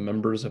lot of the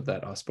members of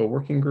that OSPO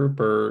working group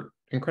are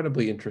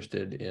incredibly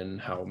interested in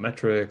how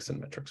metrics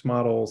and metrics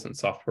models and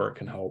software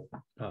can help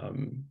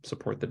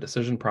support the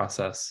decision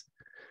process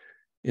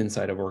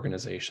inside of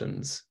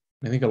organizations.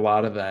 I think a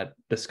lot of that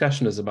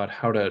discussion is about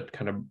how to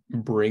kind of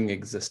bring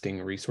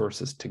existing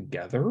resources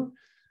together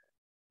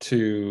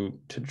to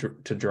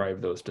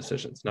drive those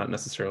decisions, not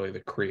necessarily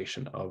the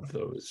creation of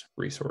those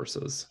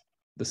resources.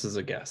 This is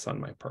a guess on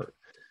my part.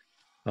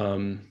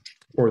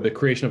 Or the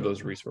creation of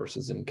those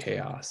resources in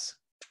CHAOSS.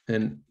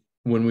 And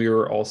when we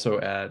were also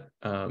at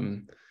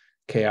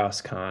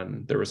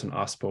CHAOSScon, there was an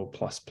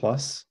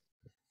OSPO++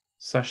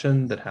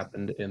 session that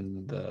happened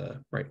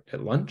right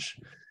at lunch.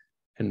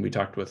 And we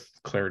talked with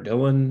Claire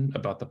Dillon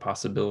about the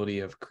possibility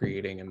of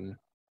creating an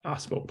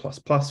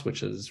OSPO++,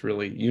 which is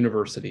really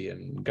university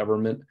and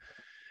government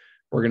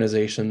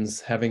organizations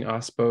having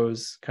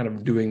OSPOs, kind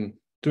of doing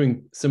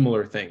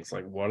similar things,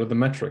 like what are the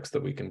metrics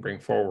that we can bring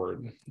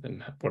forward,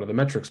 and what are the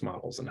metrics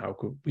models, and how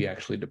could we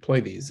actually deploy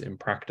these in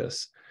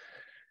practice.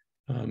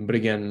 But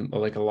again,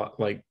 like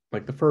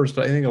the first,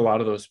 I think a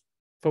lot of those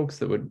folks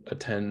that would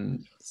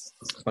attend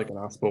like an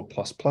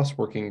OSPO++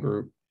 working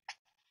group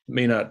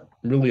may not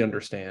really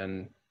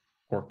understand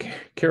or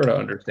care to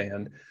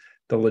understand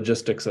the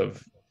logistics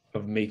of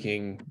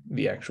making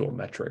the actual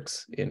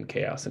metrics in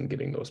CHAOSS and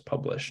getting those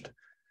published.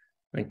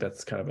 I think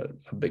that's kind of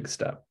a big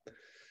step.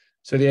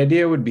 So the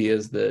idea would be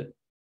is that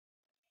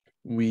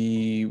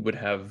we would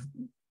have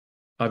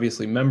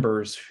obviously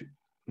members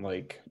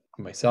like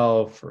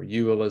myself or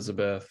you,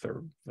 Elizabeth,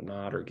 or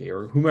Vinod or Gay,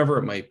 or whomever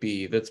it might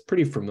be, that's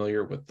pretty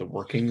familiar with the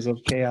workings of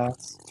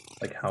CHAOSS,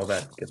 like how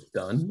that gets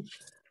done.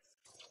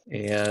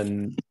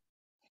 And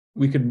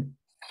we could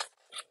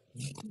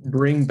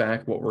bring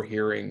back what we're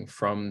hearing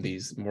from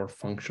these more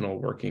functional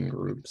working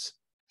groups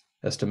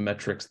as to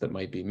metrics that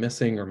might be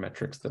missing or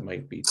metrics that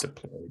might be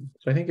deployed.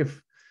 So I think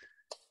if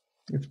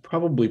it's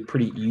probably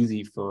pretty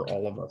easy for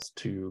all of us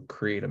to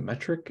create a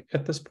metric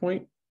at this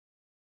point.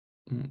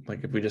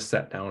 Like if we just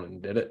sat down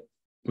and did it,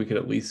 we could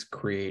at least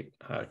create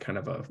kind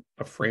of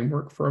a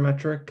framework for a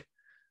metric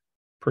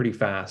pretty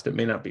fast. It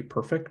may not be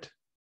perfect,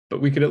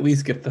 but we could at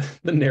least get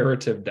the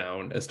narrative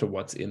down as to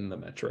what's in the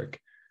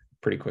metric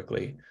pretty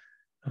quickly.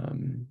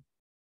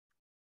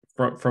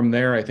 From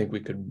there, I think we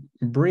could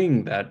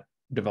bring that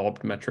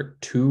developed metric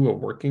to a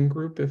working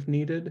group if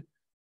needed,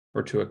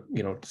 or to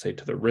say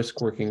to the risk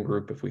working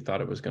group if we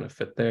thought it was going to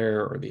fit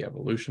there, or the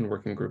evolution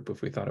working group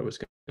if we thought it was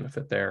going to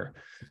fit there.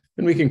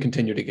 And we can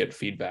continue to get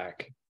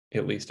feedback,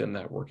 at least in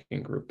that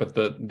working group. But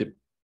the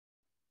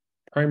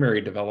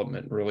primary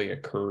development really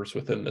occurs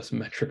within this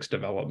metrics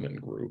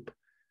development group.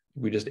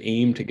 We just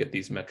aim to get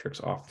these metrics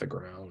off the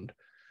ground.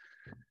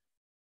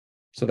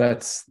 So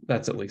that's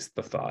at least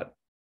the thought.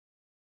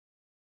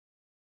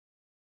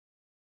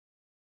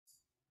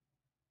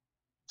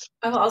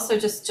 I will also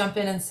just jump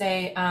in and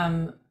say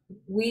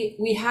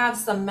we have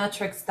some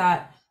metrics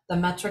that the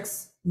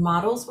metrics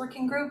models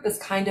working group is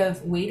kind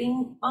of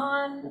waiting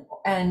on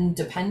and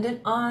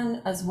dependent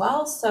on as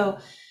well. So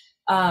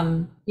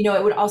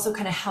it would also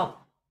kind of help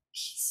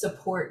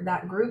support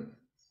that group.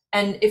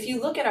 And if you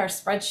look at our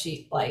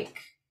spreadsheet, like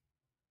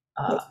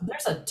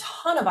there's a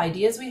ton of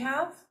ideas we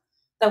have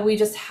that we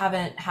just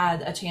haven't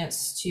had a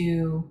chance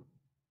to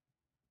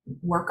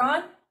work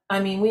on. I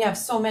mean, we have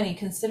so many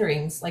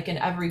considerings, like in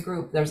every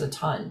group, there's a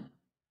ton,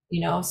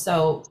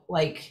 so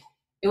like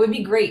it would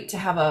be great to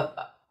have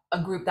a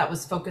group that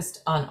was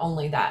focused on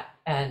only that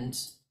and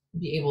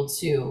be able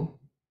to,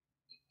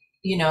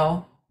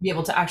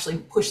 actually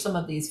push some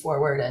of these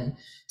forward and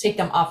take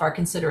them off our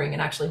considering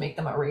and actually make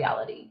them a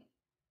reality.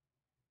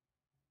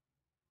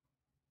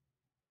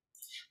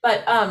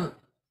 But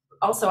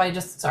also,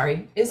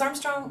 is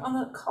Armstrong on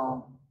the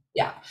call?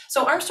 Yeah.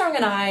 So Armstrong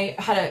and I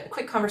had a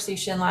quick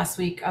conversation last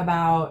week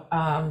about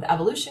the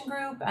evolution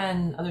group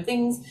and other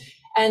things.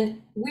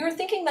 And we were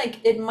thinking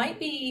like it might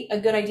be a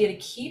good idea to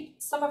keep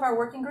some of our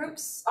working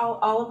groups,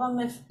 all of them,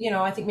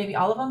 I think maybe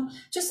all of them,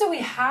 just so we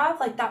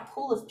have like that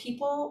pool of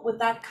people with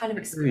that kind of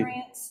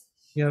experience.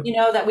 Yep. you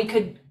know, that we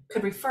could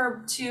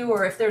refer to,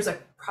 or if there's a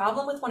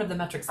problem with one of the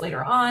metrics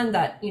later on,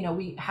 that, you know,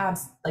 we have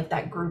like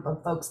that group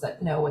of folks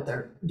that know what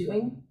they're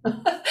doing,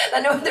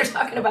 that know what they're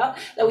talking about,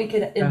 that we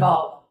could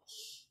involve.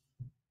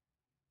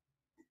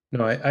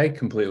 No, I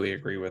completely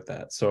agree with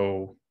that.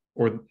 So,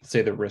 or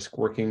say the risk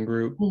working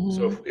group.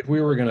 So Mhm. if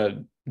we were going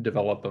to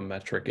develop a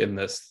metric in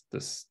this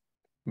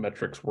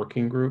metrics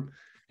working group,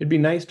 it'd be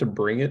nice to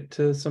bring it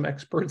to some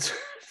experts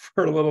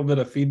for a little bit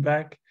of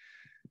feedback.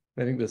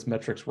 I think this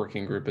metrics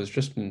working group is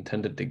just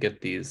intended to get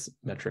these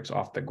metrics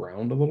off the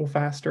ground a little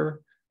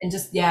faster. And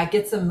just, yeah,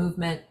 get some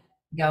movement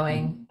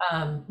going.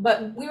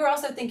 But we were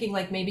also thinking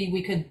like maybe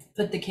we could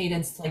put the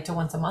cadence like to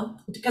once a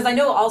month, because I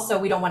know also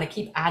we don't want to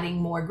keep adding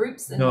more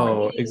groups and more No,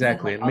 meetings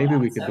exactly. and And like all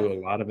maybe that, we could so. do a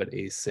lot of it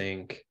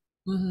async.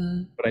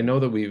 Mhm. But I know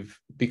that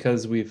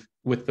because we've,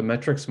 with the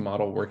metrics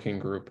model working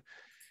group,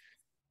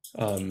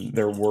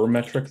 there were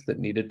metrics that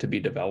needed to be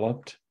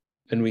developed,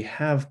 and we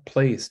have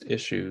placed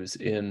issues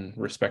in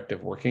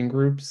respective working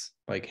groups,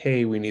 like,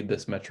 hey, we need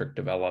this metric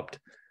developed.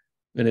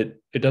 And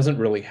it doesn't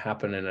really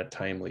happen in a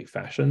timely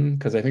fashion,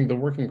 because I think the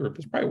working group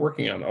is probably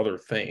working on other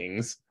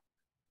things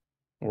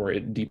or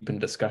deep in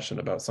discussion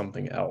about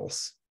something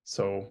else.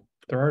 So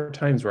there are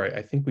times where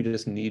I think we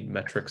just need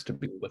metrics to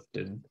be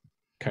lifted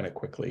kind of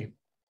quickly.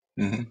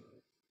 Mm-hmm.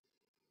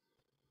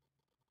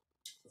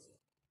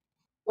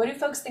 What do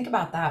folks think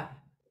about that?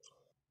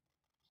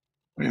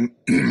 I mean,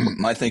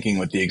 my thinking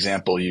with the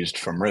example used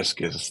from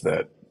risk is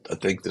that I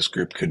think this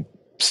group could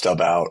stub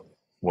out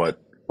what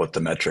the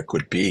metric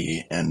would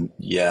be, and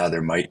yeah,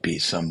 there might be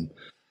some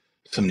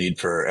need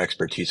for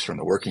expertise from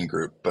the working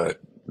group, but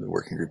the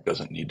working group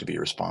doesn't need to be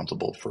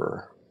responsible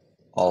for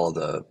all of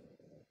the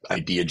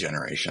idea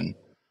generation.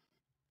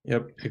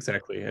 Yep,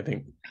 exactly. I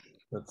think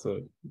that's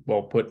a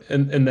well put.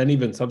 And then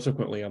even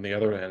subsequently on the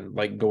other end,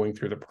 like going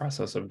through the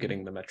process of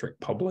getting the metric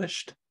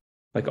published,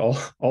 like all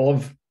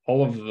of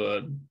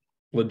the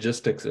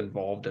logistics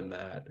involved in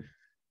that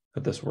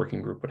this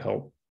working group would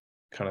help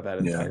kind of that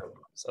entire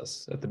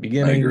process at the I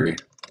beginning, agree.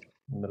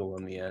 middle,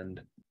 and the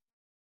end.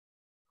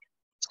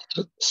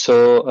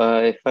 So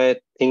if I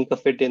think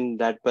of it in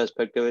that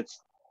perspective, it's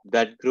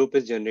that group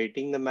is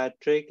generating the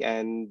metric,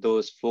 and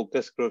those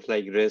focus groups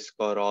like risk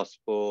or OSPO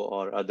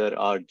or other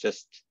are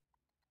just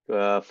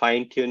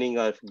fine tuning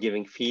or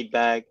giving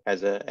feedback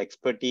as a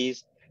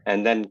expertise,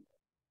 and then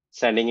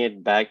sending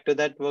it back to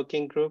that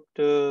working group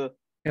to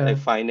like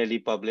finally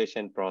publish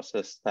and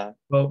process that.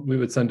 Well, we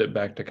would send it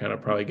back to kind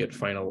of probably get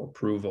final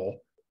approval.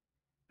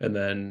 And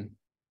then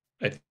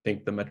I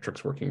think the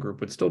metrics working group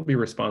would still be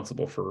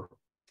responsible for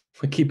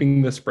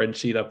keeping the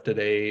spreadsheet up to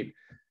date,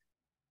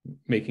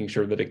 making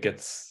sure that it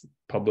gets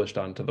published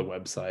onto the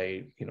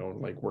website, you know,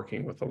 like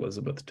working with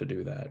Elizabeth to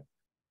do that.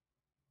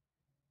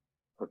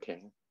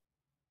 Okay.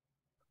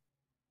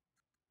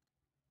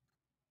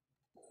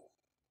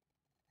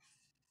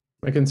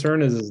 My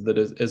concern is that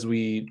as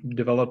we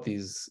develop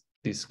these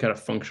kind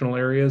of functional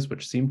areas,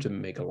 which seem to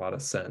make a lot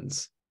of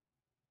sense,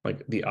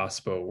 like the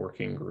OSPO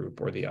working group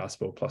or the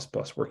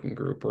OSPO++ working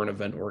group or an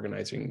event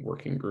organizing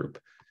working group,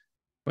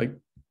 like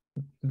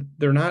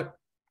they're not,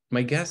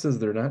 my guess is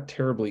they're not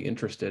terribly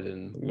interested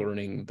in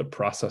learning the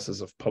processes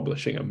of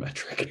publishing a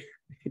metric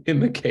in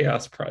the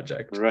CHAOSS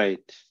project.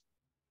 Right.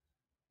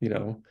 You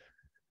know,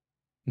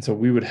 and so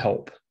we would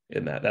help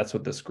in that. That's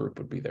what this group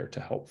would be there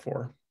to help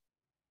for.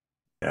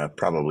 Yeah,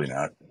 probably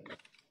not.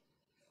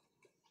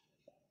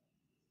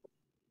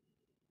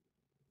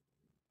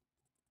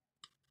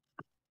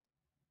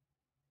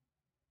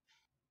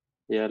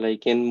 Yeah,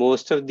 like in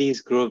most of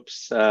these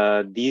groups,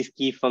 these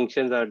key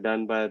functions are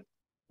done by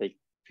like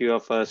few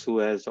of us who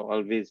has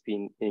always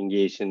been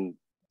engaged in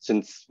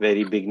since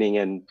very beginning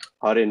and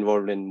are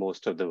involved in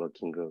most of the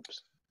working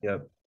groups.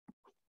 Yep.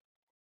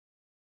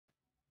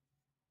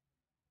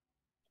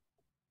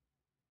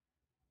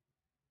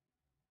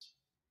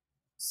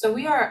 So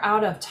we are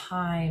out of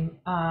time.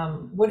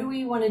 What do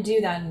we want to do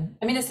then?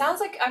 I mean, it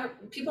sounds like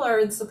people are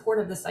in support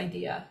of this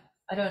idea.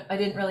 I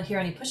didn't really hear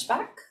any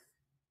pushback.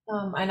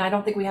 And I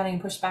don't think we had any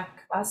pushback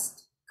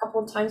last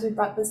couple of times we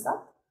brought this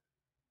up.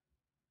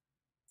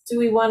 Do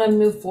we want to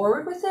move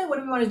forward with it? What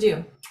do we want to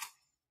do?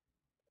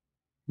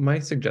 My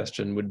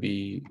suggestion would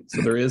be,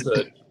 so there is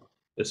a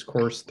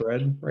discourse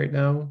thread right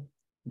now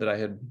that I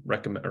had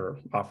recommend or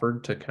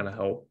offered to kind of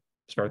help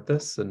start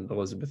this. And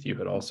Elizabeth, you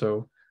had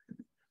also,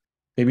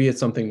 maybe it's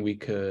something we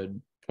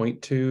could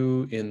point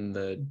to in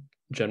the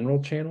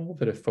general channel,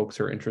 that if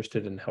folks are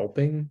interested in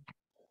helping,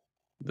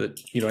 that,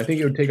 you know, I think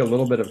it would take a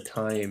little bit of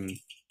time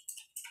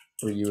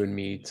for you and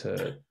me to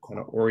kind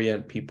of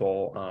orient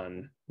people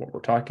on what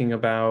we're talking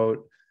about,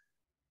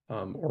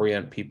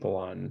 orient people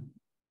on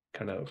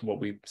kind of what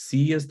we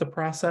see as the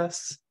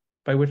process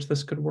by which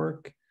this could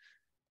work.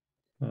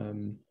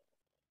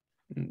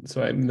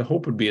 So I mean, the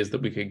hope would be is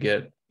that we could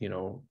get, you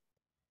know,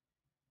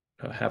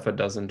 a half a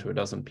dozen to a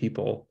dozen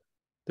people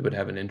that would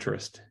have an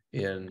interest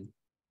in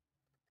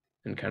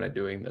kind of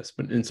doing this.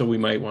 But and so we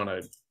might want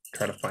to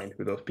try to find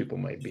who those people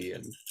might be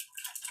and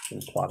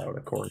plot out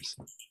a course.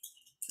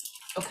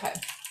 Okay.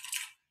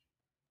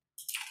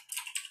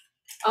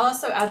 I'll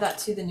also add that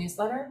to the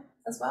newsletter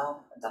as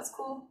well, if that's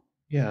cool.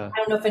 Yeah. I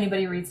don't know if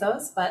anybody reads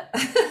those, but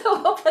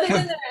we'll put it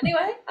in there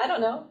anyway. I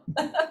don't know.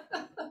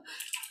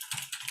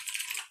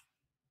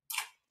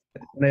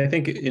 And I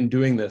think in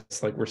doing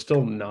this, like, we're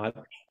still not,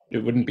 it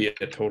wouldn't be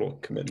a total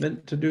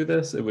commitment to do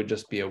this. It would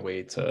just be a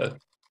way to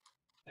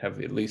have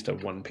at least a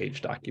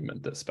one-page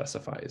document that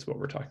specifies what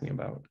we're talking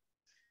about.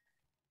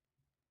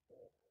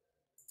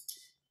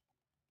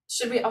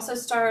 Should we also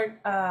start,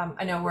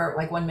 I know we're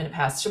like 1 minute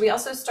past, should we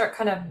also start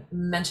kind of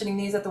mentioning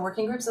these at the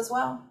working groups as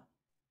well?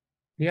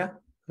 Yeah,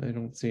 I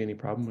don't see any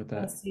problem with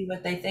that. Let's see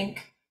what they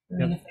think. I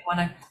mean, if they want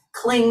to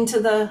cling to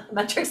the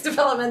metrics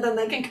development, then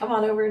they can come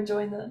on over and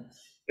join the.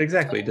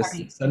 Exactly,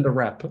 just send a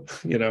rep,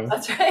 you know.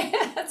 That's right,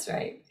 that's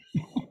right.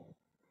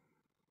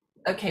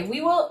 Okay, we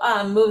will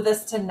move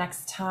this to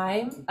next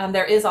time.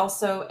 There is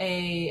also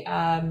a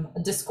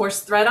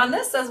discourse thread on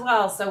this as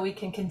well, so we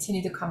can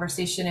continue the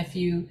conversation. If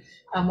you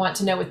want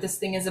to know what this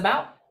thing is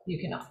about, you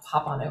can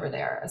hop on over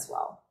there as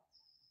well.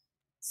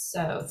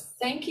 So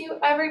thank you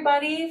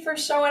everybody for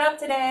showing up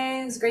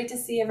today. It was great to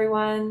see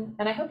everyone,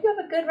 and I hope you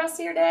have a good rest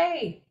of your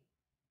day.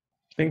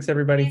 Thanks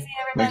everybody. Easy,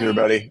 Thanks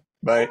everybody.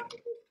 Bye.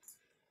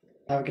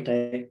 Have a good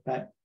day.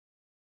 Bye.